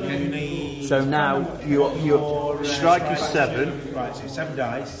wheel. So now your Strike is 7. Right, so 7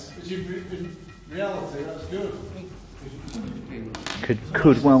 dice.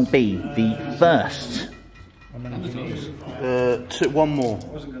 Could well be the first. One more.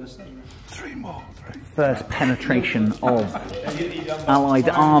 First penetration of Allied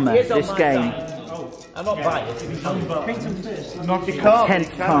armour this game. I'm not buying it. Not you can't.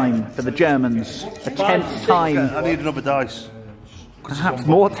 10th time for the Germans. The 10th time, I need another dice. perhaps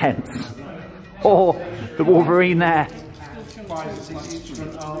more 10ths. Or the Wolverine there.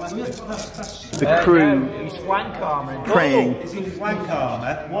 The crew He's flank armour. praying. Is he flank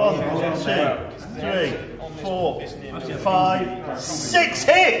armour? 1, 2, 3, 4, 5, 6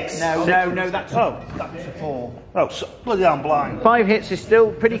 hits! No, that's a 4. Oh, so, bloody hell, I'm blind. 5 hits is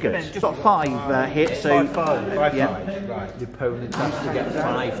still pretty good. It's got 5 hits, so yeah. The opponent has to get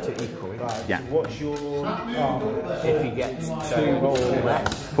 5 to equal it. Yeah. What's your armour? If he gets 2 or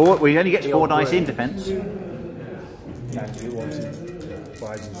less. 4. We only get 4 dice in defence. Actually, what's it?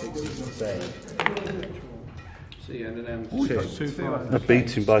 5s and 6s to say. I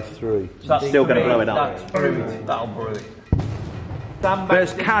beat him by 3. That's Still going to blow it up. That's brewed. That'll brew it.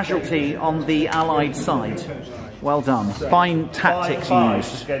 First casualty on the Allied side. Well done. Fine tactics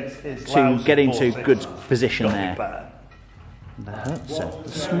used to get into good position there. The Hertzer, the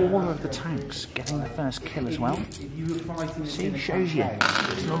smaller of the tanks, getting the first kill as well. See, shows you.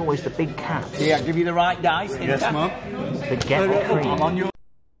 It's not always the big cats Yeah, give you the right dice. Yes, Mum. that get the cream. I'm on your.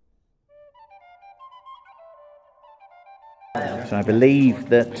 So I believe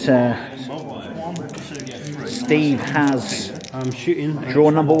that Steve has draw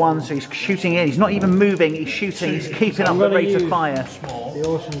number 1, so he's shooting in. He's not even moving, he's shooting, he's keeping up the rate of fire. The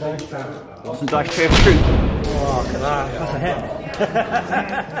awesome dice tray. Awesome dice tray of truth. Oh, that's a hit.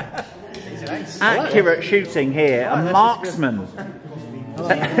 Accurate shooting here, a marksman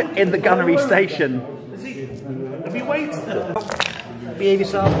in the gunnery station. Have you waited? Behave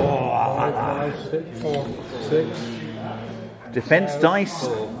yourself. 4, 6. Defense dice.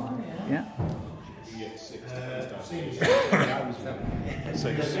 Yeah.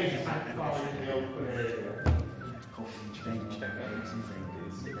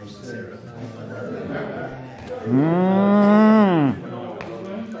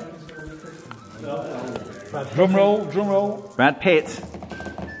 Drum roll. Brad Pitt.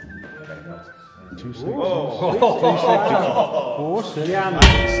 2 6. 4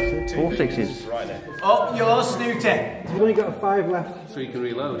 6s. Up your snooty. You've only got a 5 left. So you can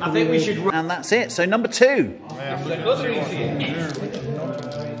reload. I think we should. And that's it. So number 2.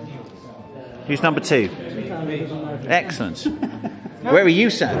 Who's number 2? Excellent. Where are you,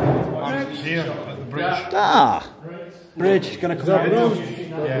 sir? Here at the bridge. Ah. Bridge is going to come out.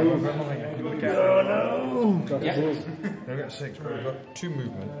 Yeah, we've got 6, but we've got 2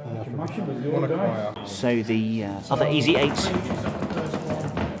 movement. 1 acquire. So the other easy 8.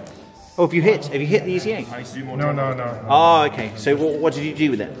 Oh, have you hit the easy 8? No. Oh, okay. So what did you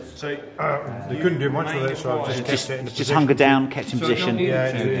do with it? So they couldn't do much with it, so I just kept it in the Just hungered down, kept in position.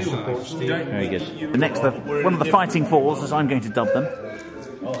 Yeah, to support Steve. Very good. The next, one of the fighting fours, as I'm going to dub them.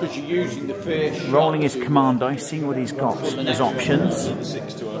 Because you're using the first. Rolling his command dice, seeing what he's got as options.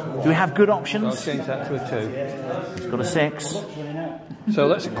 Do we have good options? Change that to a 2. He's got a 6. So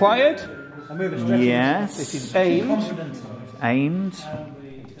that's acquired. Yes. This is aimed. Aimed.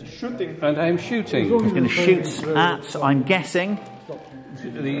 And I'm shooting. He's going to shoot at, I'm guessing,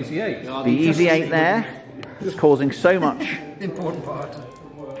 The easy 8. the easy 8 there. It's causing so much Important part.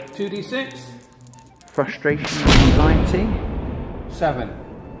 2d6. frustration and anxiety. 7.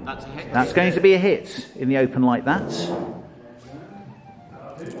 That's a hit. That's going to be a hit in the open like that.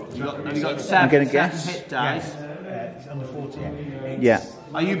 Have you got 7? I'm going to guess. Hit dice. It's under 48. Yeah.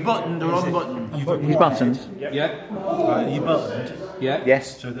 Are you buttoned or unbuttoned? He's buttoned. Yeah. You buttoned. Yeah.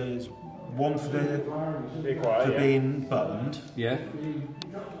 Yes. So there's 1 for being buttoned. Yeah.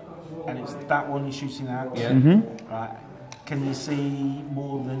 and it's that one you're shooting at. Yeah. Right. Can you see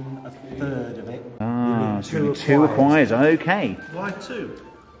more than a third of it? Ah, so you need 2 acquired. Okay. Why 2?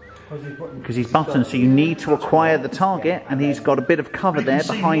 Because he's buttoned, so you need to acquire the target, and he's got a bit of cover there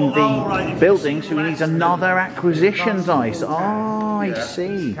behind the building, so he needs another acquisition dice. Oh, I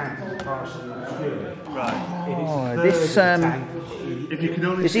see. Oh, this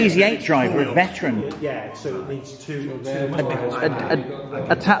this Easy 8 driver, a veteran. Yeah, so it needs 2.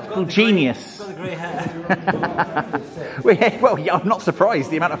 A tactical genius. Well, yeah, I'm not surprised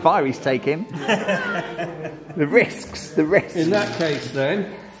the amount of fire he's taking. The risks. In that case,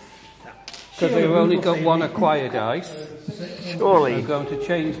 then, because we've only got 1 acquired dice, surely I'm going to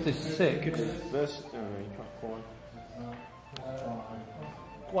change this 6.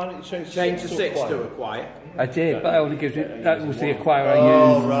 Why don't you Change the 6 to acquire. I did, but it only gives it. That was the acquire I used.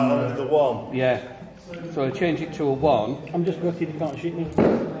 Oh, right, the 1. Yeah. So I change it to a 1. I'm just gutted you can't shoot me,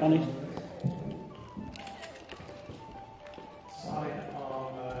 honest.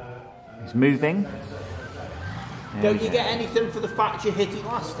 he's moving. Don't you get anything for the fact you hit it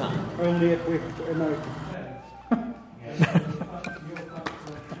last time? Only if we're American.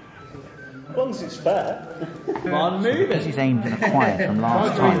 As long as it's fair. Come on, move Because it. he's aimed and acquired from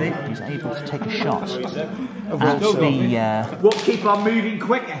last time, he's able to take a shot at the We'll keep on moving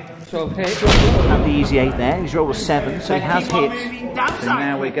quicker. 12 hit. at the Easy 8 there. He's rolled a 7, so he has hit. So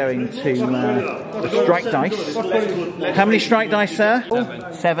now we're going to the strike dice. How many strike dice, sir?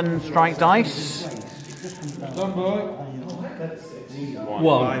 7 strike dice.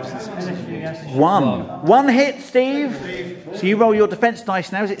 1. 1 hit, Steve. So you roll your defence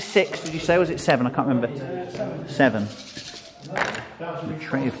dice now. Is it 6? Did you say? Or was it 7? I can't remember. 7. The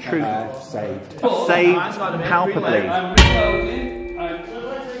Tray of Truth. Saved. Saved palpably. I'm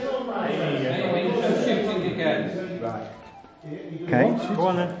shooting again. Okay. Go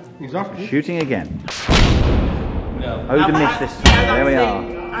on then. He's off. Shooting again. Odin missed this time. There we are.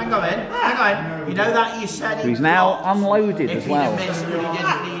 Hang on. You know that you said So he's now unloaded if as he'd well. have missed, but he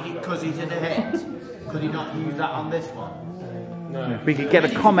didn't need it because he's in a hit. Could he not use that on this one? If we could get a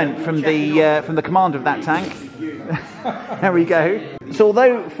comment from the commander of that tank. There we go. So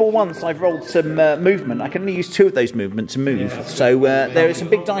although for once I've rolled some movement, I can only use 2 of those movements to move. So there is some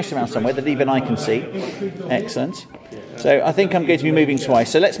big dice around somewhere that even I can see. Excellent. So I think I'm going to be moving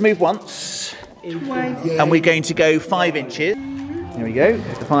twice. So let's move once. And we're going to go 5 inches. There we go.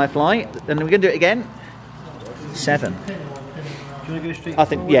 There's the firefly. Then we're going to do it again. 7. I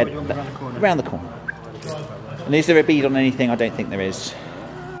think, yeah, around the corner. And is there a bead on anything? I don't think there is.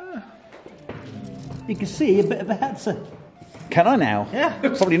 You can see a bit of a hetzer. Can I now? Yeah.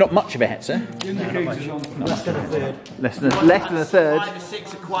 Probably not much of a hetzer. Less than a third. Less than a third. 5 or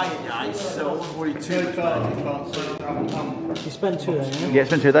 6 acquired dice, so I wouldn't worry too much. You spend 2 then, Yeah,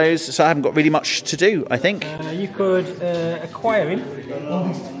 spend 2 of those, so I haven't got really much to do, I think. You could acquire him.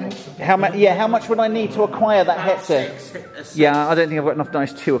 How much would I need to acquire that hetzer? Yeah, I don't think I've got enough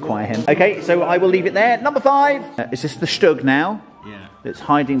dice to acquire him. Okay, so I will leave it there. Number 5. Is this the Stug now? Yeah. That's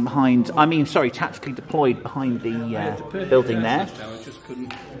hiding behind, tactically deployed behind the building there.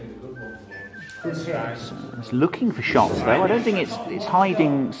 It's looking for shots though. I don't think it's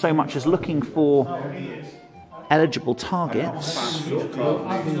hiding so much as looking for eligible targets.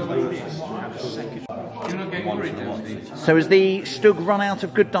 So has the Stug run out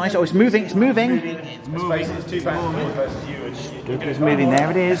of good dice? Oh, it's moving. Stug is moving. There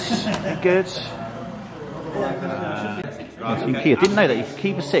it is. Good. I didn't know that you could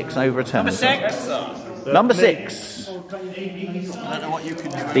keep a 6 over a turn. Number 6. I don't know what you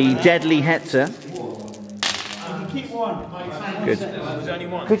can do. The deadly hetzer. Good.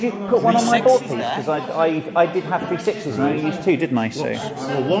 Could you put 1 on my board, please? Because I did have 3 6s and I only used 2, didn't I? So.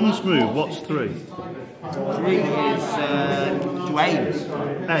 Well, 1's move. What's 3? 3 is to aim.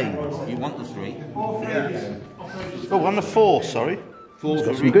 Aim. You want the 3. Oh, on the 4. Sorry. 4's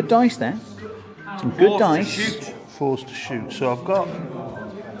Got some good dice there. Some good dice. 4's to shoot. So I've got.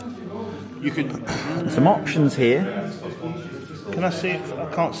 You could. Some options here. Can I see? I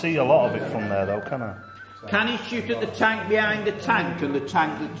can't see a lot of it from there, though, can I? Can he shoot at the tank behind the tank and the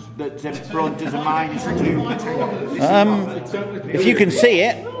tank that's in front is a -2? If you can see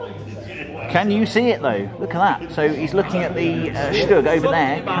it. Can you see it though? Look at that. So he's looking at the Stug over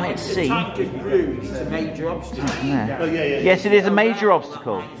there. Can it see? The tank is blue. It's a major obstacle. Yes, it is a major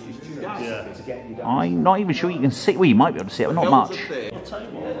obstacle. Yeah. I'm not even sure you can see. Well, you might be able to see it, but not much. I'll tell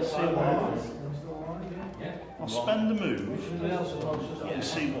you what. Let's see what I'll spend the move and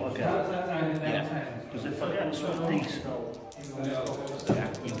see what I get. Yeah. Because if I get something decent,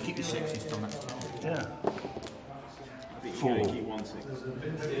 You can keep your 6s from it. yeah. If it 4. Keep 1 6. Don't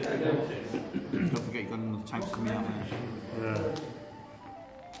forget you've got another tank coming out there.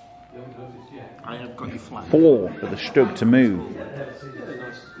 Yeah. I have got you flat. 4 for the Stug to move.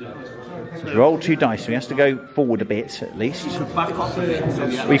 So roll 2 dice, so he has to go forward a bit at least. Back off a bit.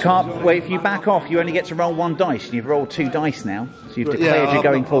 So We can't wait. If you back off, you only get to roll 1 dice, and you've rolled 2 dice now. So you've declared you're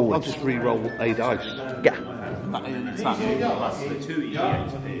going forward. I'll just re-roll a dice. Yeah. It's that. The 2 each.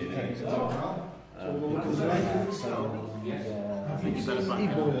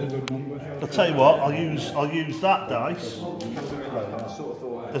 I'll tell you what. I'll use that dice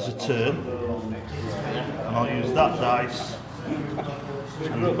as a turn, and I'll use that dice.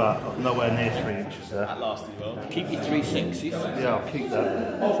 And about nowhere near 3 inches there. That lasted well. Keep your 3 6s. Yeah, I'll keep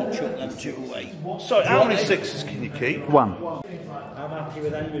that. So chuck them 2 away. So, how many 6s can you keep? 1. I'm happy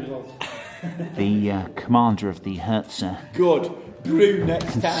with any result. The commander of the Herzer, Good. Brew next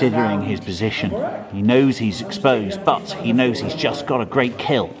time. considering his position, he knows he's exposed, but he knows he's just got a great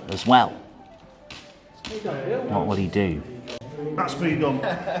kill as well. What will he do? That's me done.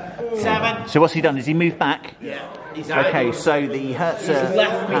 7. So what's he done? Has he moved back? Yeah. Okay, so the Herzer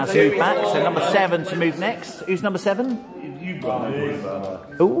has moved back. So number 7 to move next. Who's number 7? You've got to worry about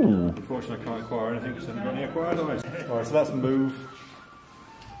that. Ooh. Unfortunately, I can't acquire anything because I haven't got any acquired dice. Alright, so let's move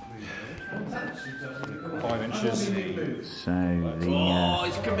 5 inches. So the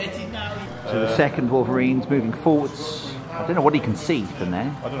He's committed now. second Wolverine's moving forwards. I don't know what he can see from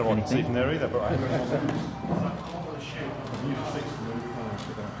there. I don't know what I can see from there either, but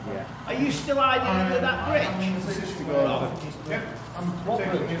Are you still hiding under that bridge?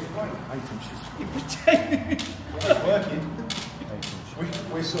 You're pretending. it's working.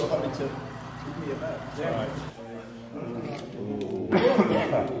 We're sort of having to give me a bet.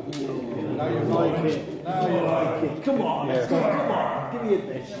 Now you like it. Now you like it. Come on. Yeah. Come on. Give me a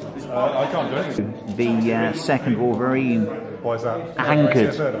dish. I can't do anything. The second Wolverine Why is that?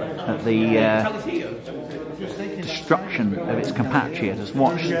 anchored at the destruction of its compatriot has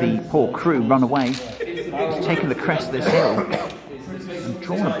watched the poor crew run away. It's taken the crest of this hill and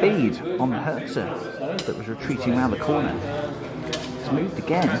drawn a bead on the Herzer that was retreating around the corner. It's moved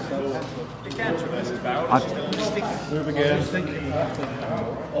again. Move again.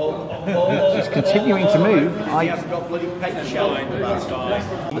 It's continuing to move.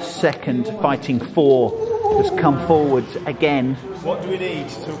 The second fighting 4 has come forward again. What do we need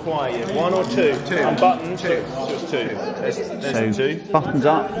to acquire you? 1 or 2? 2. And buttons? 2. Just 2. There's So 2. buttons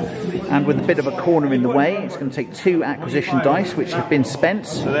up, and with a bit of a corner in the way, it's going to take 2 acquisition dice, which have been spent.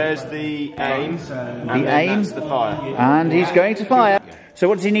 So there's the aim. The aim, That's the fire. and he's going to fire. So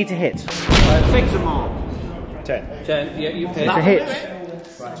what does he need to hit? 6 or more. 10. 10, yeah, you hit. To hit.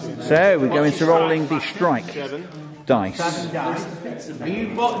 So we're going to rolling the strike dice. Are you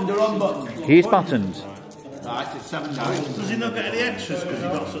buttoned or unbuttoned? He is buttoned. Right, it's 7 dice. Does he not get any extras because he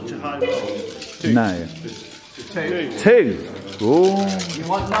got such a high roll? No. 2. 2. Ooh.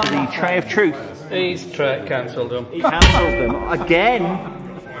 The tray of truth. He's cancelled them. He cancelled them again.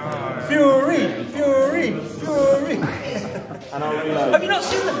 Fury! Fury! Fury! Have you not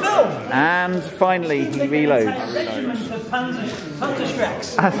seen the film? And finally he reloads.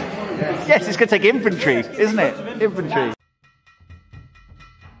 Panzerschrecks. Yes, it's going to take infantry, isn't it? Infantry.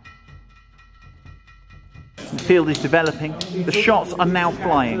 The field is developing. The shots are now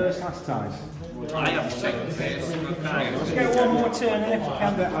flying. Last time. I have to take the piss. Let's get one more turn in if you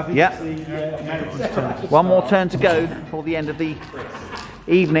can. I think Yeah. it's the Americans' turn. One more turn to go before the end of the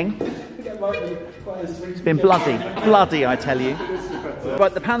evening. It's been bloody, bloody, I tell you.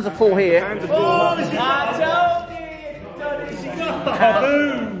 Right, the Panzer IV here.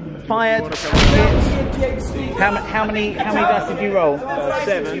 Fired. How many dice did you roll?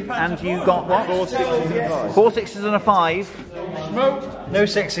 7. And you got what? 4 6s and a 5. 4 6s and a 5. No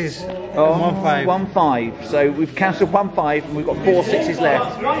 6s. Oh, 1 5. 1 5. So we've cancelled 1 5 and we've got 4 6s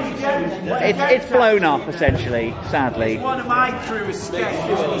left. It's blown up essentially, sadly. One of my crew escaped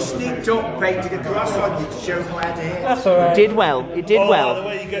and he sneaked up, painted a cross on you to show them where to hit. That's alright. It did well. It did The well.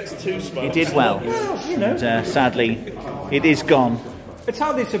 way he gets 2 spots. It did well. You know. And, sadly, it is gone. It's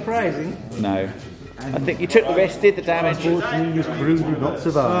hardly surprising. No. I think you took the risk, did the damage. Unfortunately, this crew did not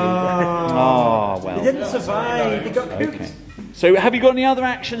survive. Oh, They well. didn't survive. They got cooked. Okay. So have you got any other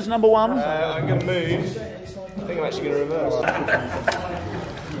actions, number 1? I'm going to move. I think I'm actually going to reverse.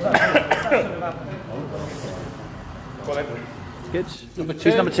 Good. Who's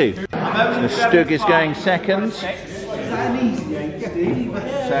number 2? So Stug is going second. So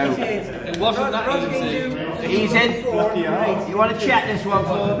It wasn't that easy. He's in. You want to check this one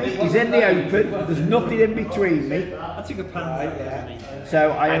for me? He's in the open. There's nothing in between me. That's a good plan. So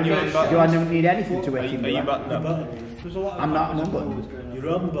do I not need anything to hit him? Are you buttoned up? I'm not unbuttoned.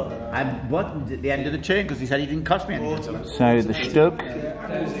 You're unbuttoned. I'm buttoned at the end of the turn because he said he didn't cost me anything. So the Stug.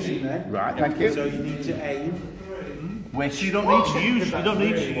 Right, thank you. So you need to aim. Which you don't need to use. You don't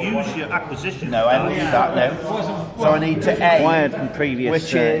need to use your acquisition. No, I don't use that now. So I need to aim. Acquired from previous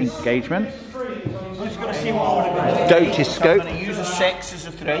Which is- engagement. Just got to see what I want to Dotis I'm scope. going to use a 6 as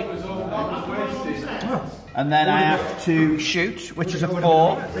a 3. And then I have to shoot, which is a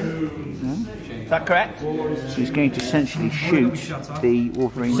 4. Is that correct? So he's going to essentially shoot the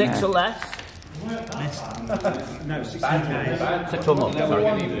Wolverine 6 there. or less? No, 16Ks. 6 or more.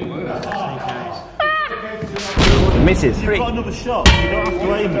 Misses. You've got another shot. You don't have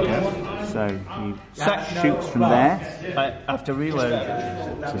to aim again. So he shoots from there. I have to reload. So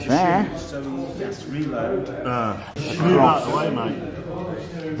there. So he has to reload. Move out of the way,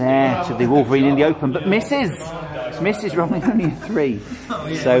 mate. There to the Wolverine in the open, but misses. Misses, rolling only a 3.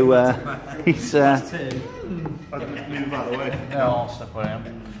 So he's Move out of the way. No, I'll stop where I am.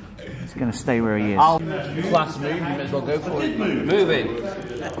 going to stay where he is. Class move, you may as well go for it. Moving.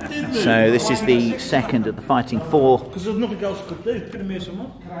 So this is the second of the fighting 4. Because there's nothing else I could do. Could have moved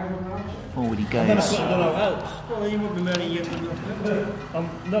someone. Forward he Then I goes. don't know how else. Well, you would be murdering you.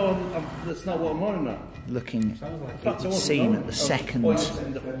 That's not what I'm on at. Looking, it would seem, at the second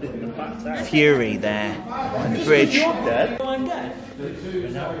Fury there on the bridge.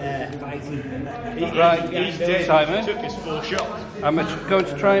 Right, Simon. Took his 4 shots. I'm going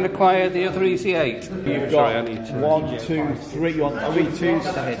to try and acquire the other EC8. You've Sorry, I got need to. 1, 2, 3. You want 3 twos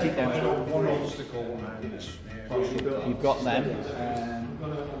to hit it, don't you? You've got them.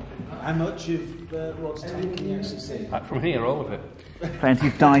 How much of what's tanking you actually see? From here, all of it. Plenty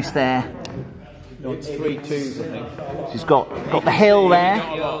of dice there. You want 3 twos, I think. He's got the hill there,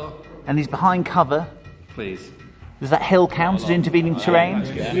 and he's behind cover. Please. Does that hill count as intervening terrain?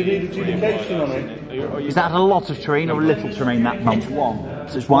 You need adjudication on it. Is that a lot of terrain or a little terrain, that pump? It's 1.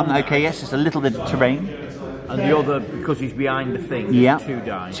 So it's 1, okay, yes, it's a little bit of terrain. And the other, because he's behind the thing, Yeah. 2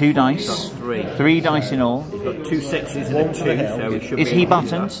 dice. 2 dice. That's 3. 3 dice in all. He's got 2 6s and a 2, so he should Is be he able to do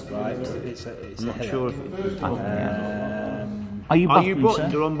buttoned? that. I'm not sure if it Are you Are you buttoned,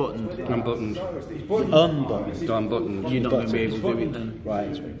 buttoned sir? or unbuttoned? I'm buttoned. Unbuttoned. I'm buttoned. You're not going to be able to do it then.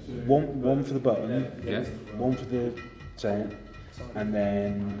 Right. One for the button. Yeah. One for the tent. And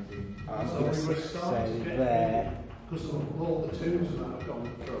then I'm going to say there.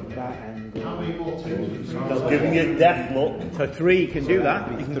 That angle. Giving you a death look. So 3 can do that.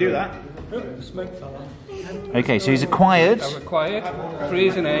 You can do that. Okay, so he's acquired. I'm required. 3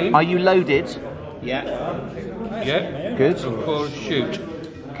 is an aim. Are you loaded? Yeah. Yeah. Good. And 4 is shoot.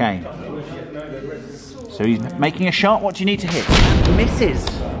 Okay. So he's making a shot. What do you need to hit? And misses.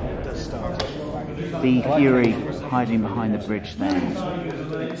 The Fury hiding behind the bridge there.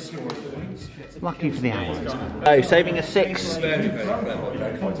 Lucky for the Allies. Oh, saving a 6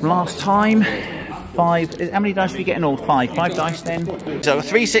 from last time. 5. How many dice do we get in all? 5. 5 dice then. So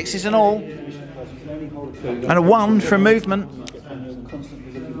 3 6s in all. And a 1 for movement.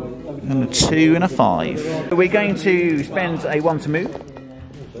 And a 2 and a 5. We're going to spend a 1 to move.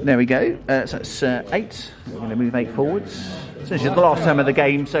 There we go. So it's 8. We're going to move 8 forwards. Essentially the last term of the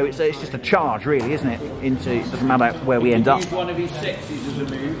game, so it's just a charge, really, isn't it? Into it doesn't matter where we end up. Use one of his 6s as a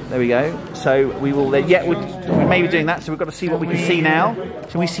move. There we go. So we will. Yeah, we may be doing that. So we've got to see what we can see now.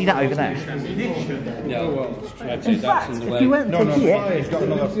 Can we see that over there? No, well, I'd say In that's fact, in the if way. you went to here, He's got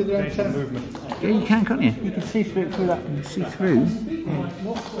another decent movement. yeah, you can, can't you? You can see through that. You can see through.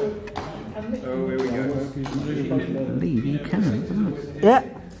 Oh, here we go. I believe you can. Yeah.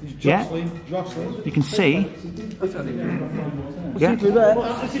 Yeah. You can see. Yeah. No,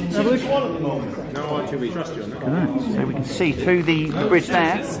 actually, we trust you on that. Right. So we can see through the bridge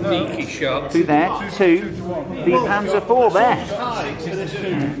there. Sneaky shot. Through there to the Panzer IV there.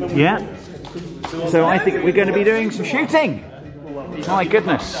 Yeah. So I think we're going to be doing some shooting. My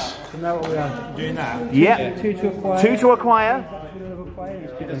goodness. Now what we are doing that. Yeah. 2 to acquire. 2 to acquire.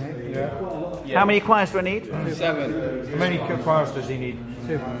 How many acquires do I need? 7. How many acquires does he need?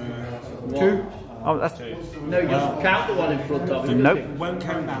 2. Oh, that's No, just count the one in front of him. nope, Won't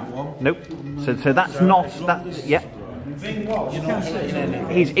count that one. nope. So that's not that. Yeah.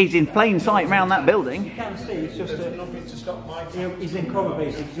 He's in plain sight round that building. You can't see, it's just that he's in cover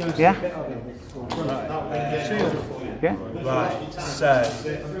basically. Yeah. Yeah. Right, so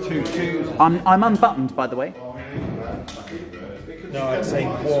 2 2s. I'm unbuttoned, by the way. No, I'd say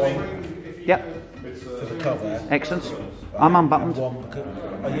 1 Yep. for the cover. Excellent. I'm unbuttoned. 1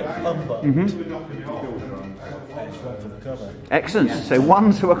 are you unbuttoned? That's 1 for the cover. Excellent. So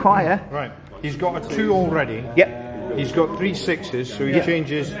 1 to acquire. Right, he's got a 2 already. Yep. He's got 3 6s, so he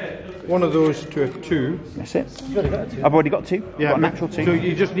changes one of those to a 2. That's it. I've already got 2. Yeah, got a natural 2. So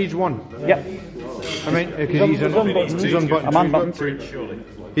he just needs 1. Yep. I mean, because he's unbuttoned. I'm unbuttoned.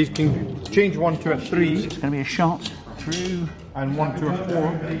 He can change 1 to a 3. It's going to be a shot through. And 1 to a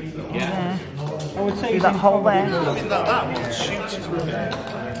 4. Yeah. I would say that hole there. That one shoots.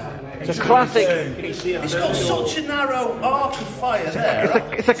 It's a classic. It's got such a narrow arc of fire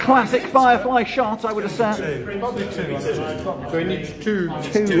there. It's a classic Firefly shot, I would assert. Probably 2. So he needs 2.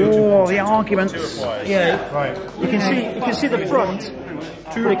 Oh, the arguments. Yeah. Right. You can see the front.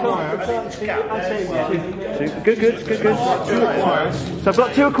 2 requires. Good. 2 requires. So I've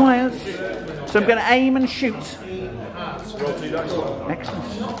got 2 acquires. So I'm going to aim and shoot. Excellent.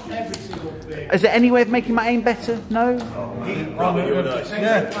 Is there any way of making my aim better? No?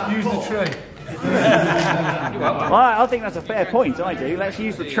 Yeah, use the tray. Well, I think that's a fair point, I do. Let's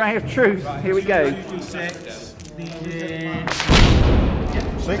use the tray of truth. Here we go. 6.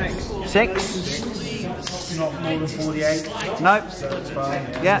 Not more than 48. No.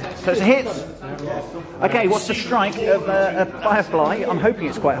 Yeah, so it's a hit. Okay, what's the strike of a Firefly? I'm hoping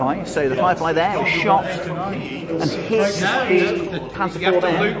it's quite high. So the Firefly there is shot and hits the Panzer IV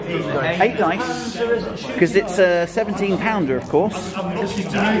there. 8 dice, because it's a 17-pounder, of course. 5.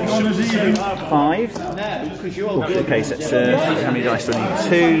 Okay, so it's how many dice do I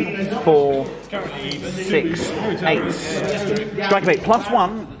need? 2, 4, 6, 8. Strike of 8 plus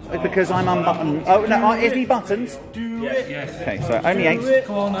 1. Because I'm unbuttoned. Oh no, is he buttoned? Yes. Okay, so only 8.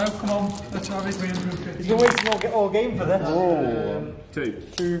 Come on now, come on. Let's have it. He's been waiting all game for this. Oh.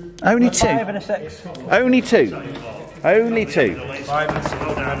 2. Only 2. 5 and a 6. Only 2. Only 2. 5 and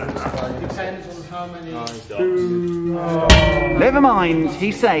 6. Depends on how many. Never mind,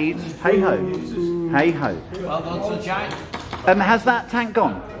 he saved. Hey ho. Hey ho. Well done, Sunshine. Has that tank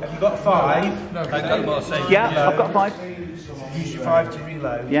gone? Have you got 5? No, Yeah, I've got 5. Use your 5 to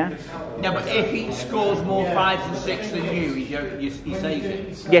reload. Yeah? Yeah, but if he scores more 5s and 6s than you, he saves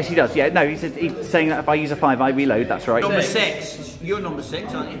it. Yes, he does. Yeah, no, he's saying that if I use a 5, I reload. That's right. Number 6. You're number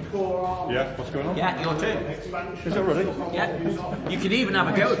 6, aren't you? Yeah, what's going on? Yeah, you're 2. Is that really? Yeah. You can even have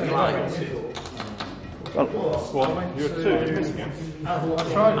a go if you like. Well, you're 2.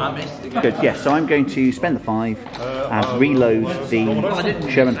 I missed the go. Good, yes, so I'm going to spend the 5 and reload the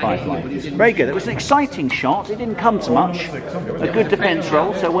Sherman Firefly. Very good, it was an exciting shot, it didn't come to much. A good defence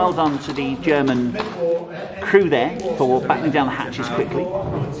roll, so well done to the German crew there for battling down the hatches quickly.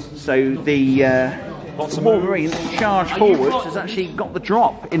 So the Wolverine charged forwards has actually got the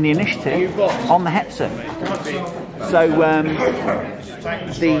drop in the initiative on the Hetzer. So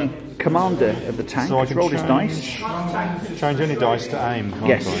the commander of the tank has rolled his dice. Change any dice to aim, can't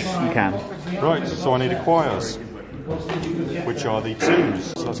Yes, I? you can. Right, so I need acquires, which are the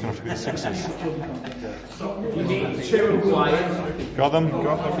 2s, so that's going to have to be the 6s. You need 2 acquires. Got them?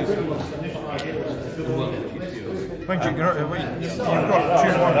 Thank you. You've got 2 ones, so you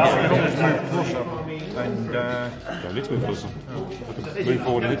can always move closer. And don't need to move closer. Move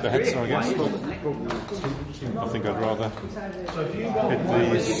forward and hit the heads, I guess. I think I'd rather hit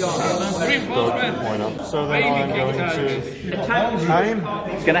these. Why not? So then I'm going to aim.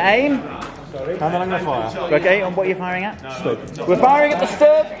 He's going to aim. And then I'm going to fire. Okay, and what are you firing at? Stub. We're firing at the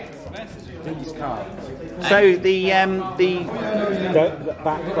stub. So the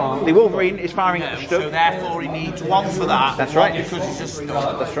Wolverine is firing at the stub. So therefore he needs 1 for that. That's right. Because it's a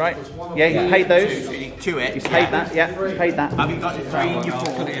stub. That's right. Yeah, he's paid those. 2 it. He's paid that. Yeah, he's paid that. Have you got your 3 and your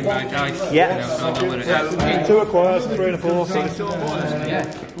 4? Put it in my dice. Yeah. 2 acquires, 3 and a 4, 6.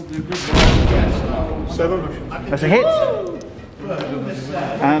 7. That's a hit.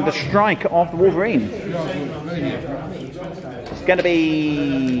 And the strike of the Wolverine. It's going to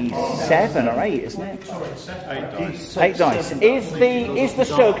be 7 or 8, isn't it? 8 dice. Is the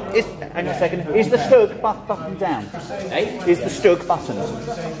Stug? Hang on a second. Is the Stug buttoned down? Is the Stug buttoned?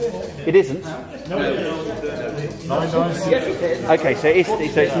 It isn't. 9 dice. Okay, so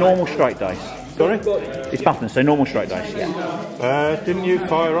it's normal strike dice. Sorry? It's buttoned, so normal strike dice. Yeah. Didn't you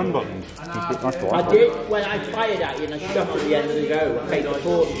fire unbuttoned? I did when I fired at you and I shot at the end of the go. I paid the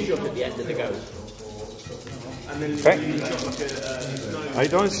 4 and shot at the end of the go. Okay.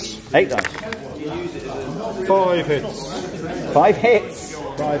 8 dice. 8 dice. 5 hits. 5 hits.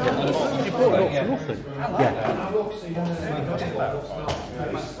 5 hits. Yeah.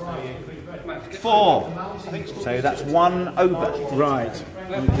 4. So that's 1 over. Right.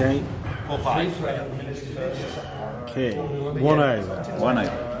 Okay. 4, 5. Okay. 1 over. 1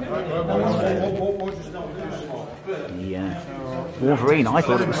 over. Yeah. Wolverine, I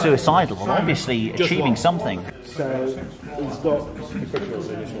thought it was suicidal, but obviously achieving something. 6. So he's got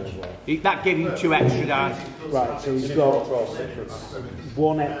That gave you 2 extra dice. right. So he's got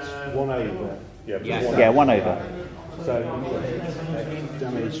 1 over. Yeah, 1 over. So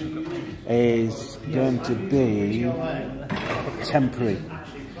damage is going to be temporary.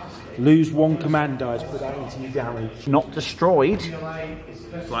 Lose 1 command dice, put that into your damage. Not destroyed,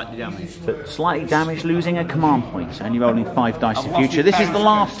 Slightly damaged. but slightly damaged, losing a command point. Only rolling 5 dice in future. This is the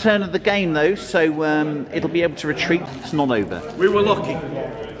last turn of the game, though, so it'll be able to retreat. It's not over. We were lucky.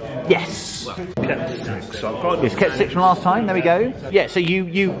 Yes. Kept 6. So I've got It's kept 6 from last time. There we go. Yeah, so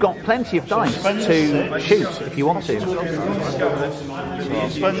you've got plenty of dice to shoot if you want to. I'll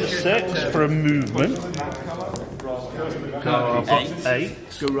spend 6 for a movement. I've got 8.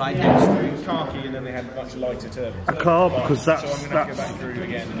 Go right next to it. Khaki and then they had much lighter turbans. A car because that's. So I'm going to go back through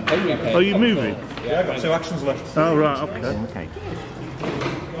again. Are you moving? Yeah, I've got 2 actions left. Oh right, okay. Okay.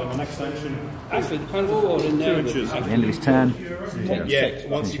 The next action. Actually, the panel or in there? 2 inches. At the end of his turn. Yeah,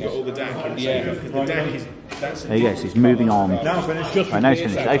 once you've got all the DAC. Yeah, the DAC is. That's There you go. So he's moving on. now finished. Just I know it's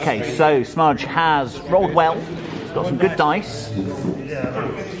finished. Okay, so Smudge has rolled well. He's got some good dice. In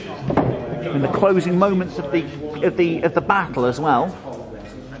the closing moments of the battle as well.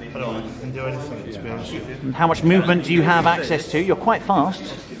 I don't think I can do anything, to be honest with you. And how much movement do you have access to? You're quite fast.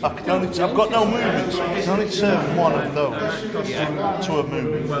 I've got no movement, so I can only turn 1 of those to a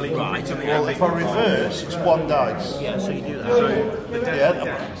movement. Well, if I reverse, it's 1 dice. Yeah, so you do that.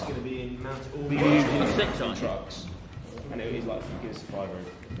 Yeah. 6 on trucks. And it is like figures 5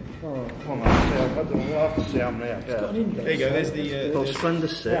 Well, I'll have to see how many I get. There you go, there's the. I'll spend a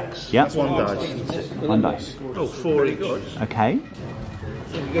 6. Yeah. That's 1 dice. 1 dice. Oh, 4 each. Okay.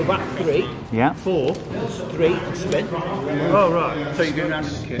 So you go back 3. Yeah. 4. 3 to spin. Oh, right. So you go round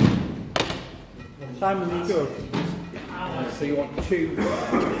in the queue. Simon, you go. So you want 2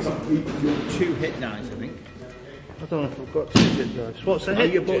 hit dice, I think. I don't know if I've got 2 hit dice. What's a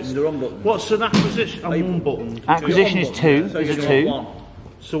hit? Your buttons, the wrong button. What's an acquisition? I'm 1 button. Acquisition is 2. So Is you a do 2. 1.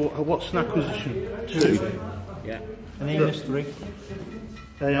 So what's an acquisition? 2. Yeah. And Ian is 3.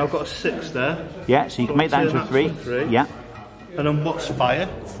 And I've got a 6 there. Yeah, so you can make that into a 3. Yeah. And then what's fire?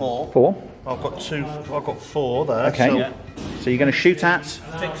 4. 4. I've got 2. I've got 4 there. Okay. So Yeah. So you're going to shoot at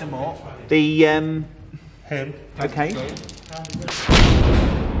 6 or more. the him. okay.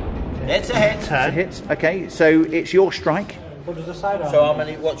 It's a hit. It's a hit. Okay, so it's your strike. What does the side arm? So how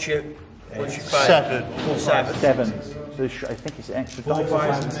many? What's your fire? 7. 7. So I think it's extra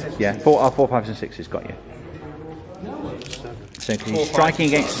dice. Yeah, 4, 5s and 6s got you. So he's striking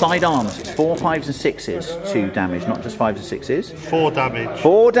against sidearms. It's 4, 5s and 6s. 2 damage, not just 5s and 6s. 4 damage.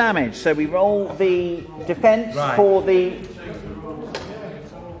 4 damage. So we roll the defense for the.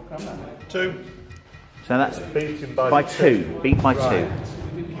 2. So that's Beaten by 2. Beat by 2.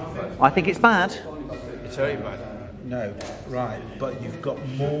 I think it's bad. It's very bad. No, right, but you've got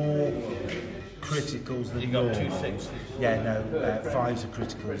more criticals than You got 2 6s. Yeah, no, 5s are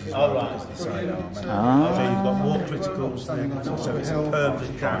criticals as well because of the sidearm. Ah. So you've got more criticals than, so it's a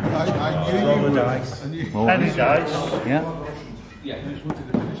permanent damage. Roll a dice. Any dice. Yeah.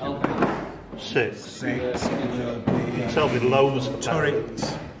 6. 6 will be Tell me loads of turret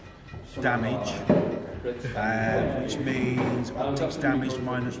damage, which means optics damage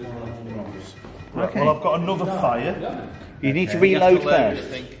minus 1 on all rolls. Okay. Well, I've got another fire. You need to reload first.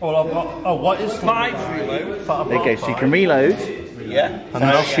 Well, I've got. Oh, what is 5 reload. There you go. So you can reload Yeah. And then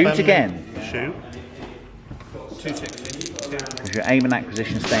I'll shoot spend- again. Shoot. 2 6s. because your aim and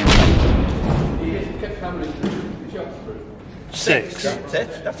acquisition stay in place. 6. That's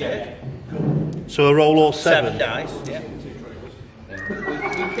it. That's it. So I roll all 7. 7 dice. Yeah.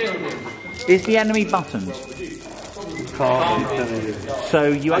 Is the enemy buttoned? Can't. So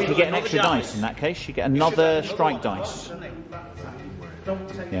you actually get an extra dice in that case. You get another strike dice.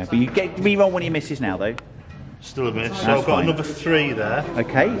 Yeah, but you get re-roll when you misses now, though. Still a miss. So That's I've got fine. another 3 there.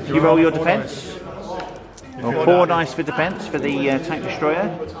 Okay, you roll your defence. Roll 4 dice for defence for the tank destroyer.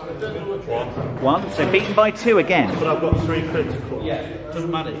 1. So beaten by 2 again. But I've got 3 critical. Yeah.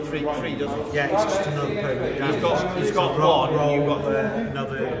 Doesn't matter. 3 doesn't. Yeah, it's just another permanent damage. He's got roll, 1. roll You've got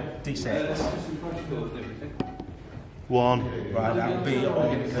another d6. 1. Right, that would be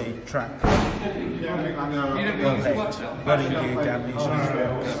on the track. Well hit. Running gear damage.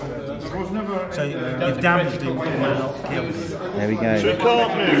 So you've damaged him, but not killed him. There we So go. he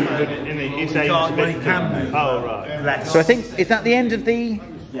can't move, but his aim's a Well, he bit. can move. Oh, right. Less. So I think, is that the end of the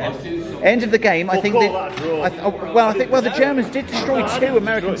end of the game? I think call that, that a draw. well, I think the Germans did destroy 2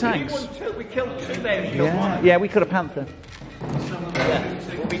 American tanks. We killed 2 there. We killed Yeah, 1. yeah, we could have Panther. Yeah.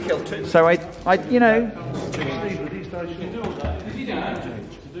 We killed 2. So I, you know,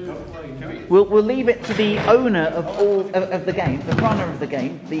 We'll leave it to the owner of all of the game, the runner of the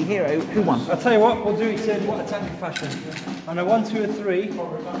game, the hero who won. I'll tell you what, we'll do it in what attack fashion. On a 1, 2, or 3,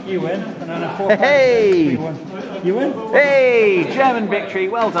 you win, and on a 4, 5, 6, 3, 1. You win? Hey, German victory,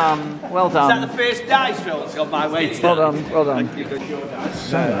 well done, well done. Is that the first dice roll that's gone my way today? Well done, well done.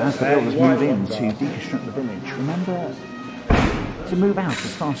 So, as the builders move in to deconstruct the village, remember to move out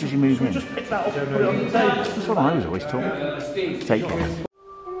as fast as you move in. Just pick that up and put it on the table. That's what I was always told. Take care.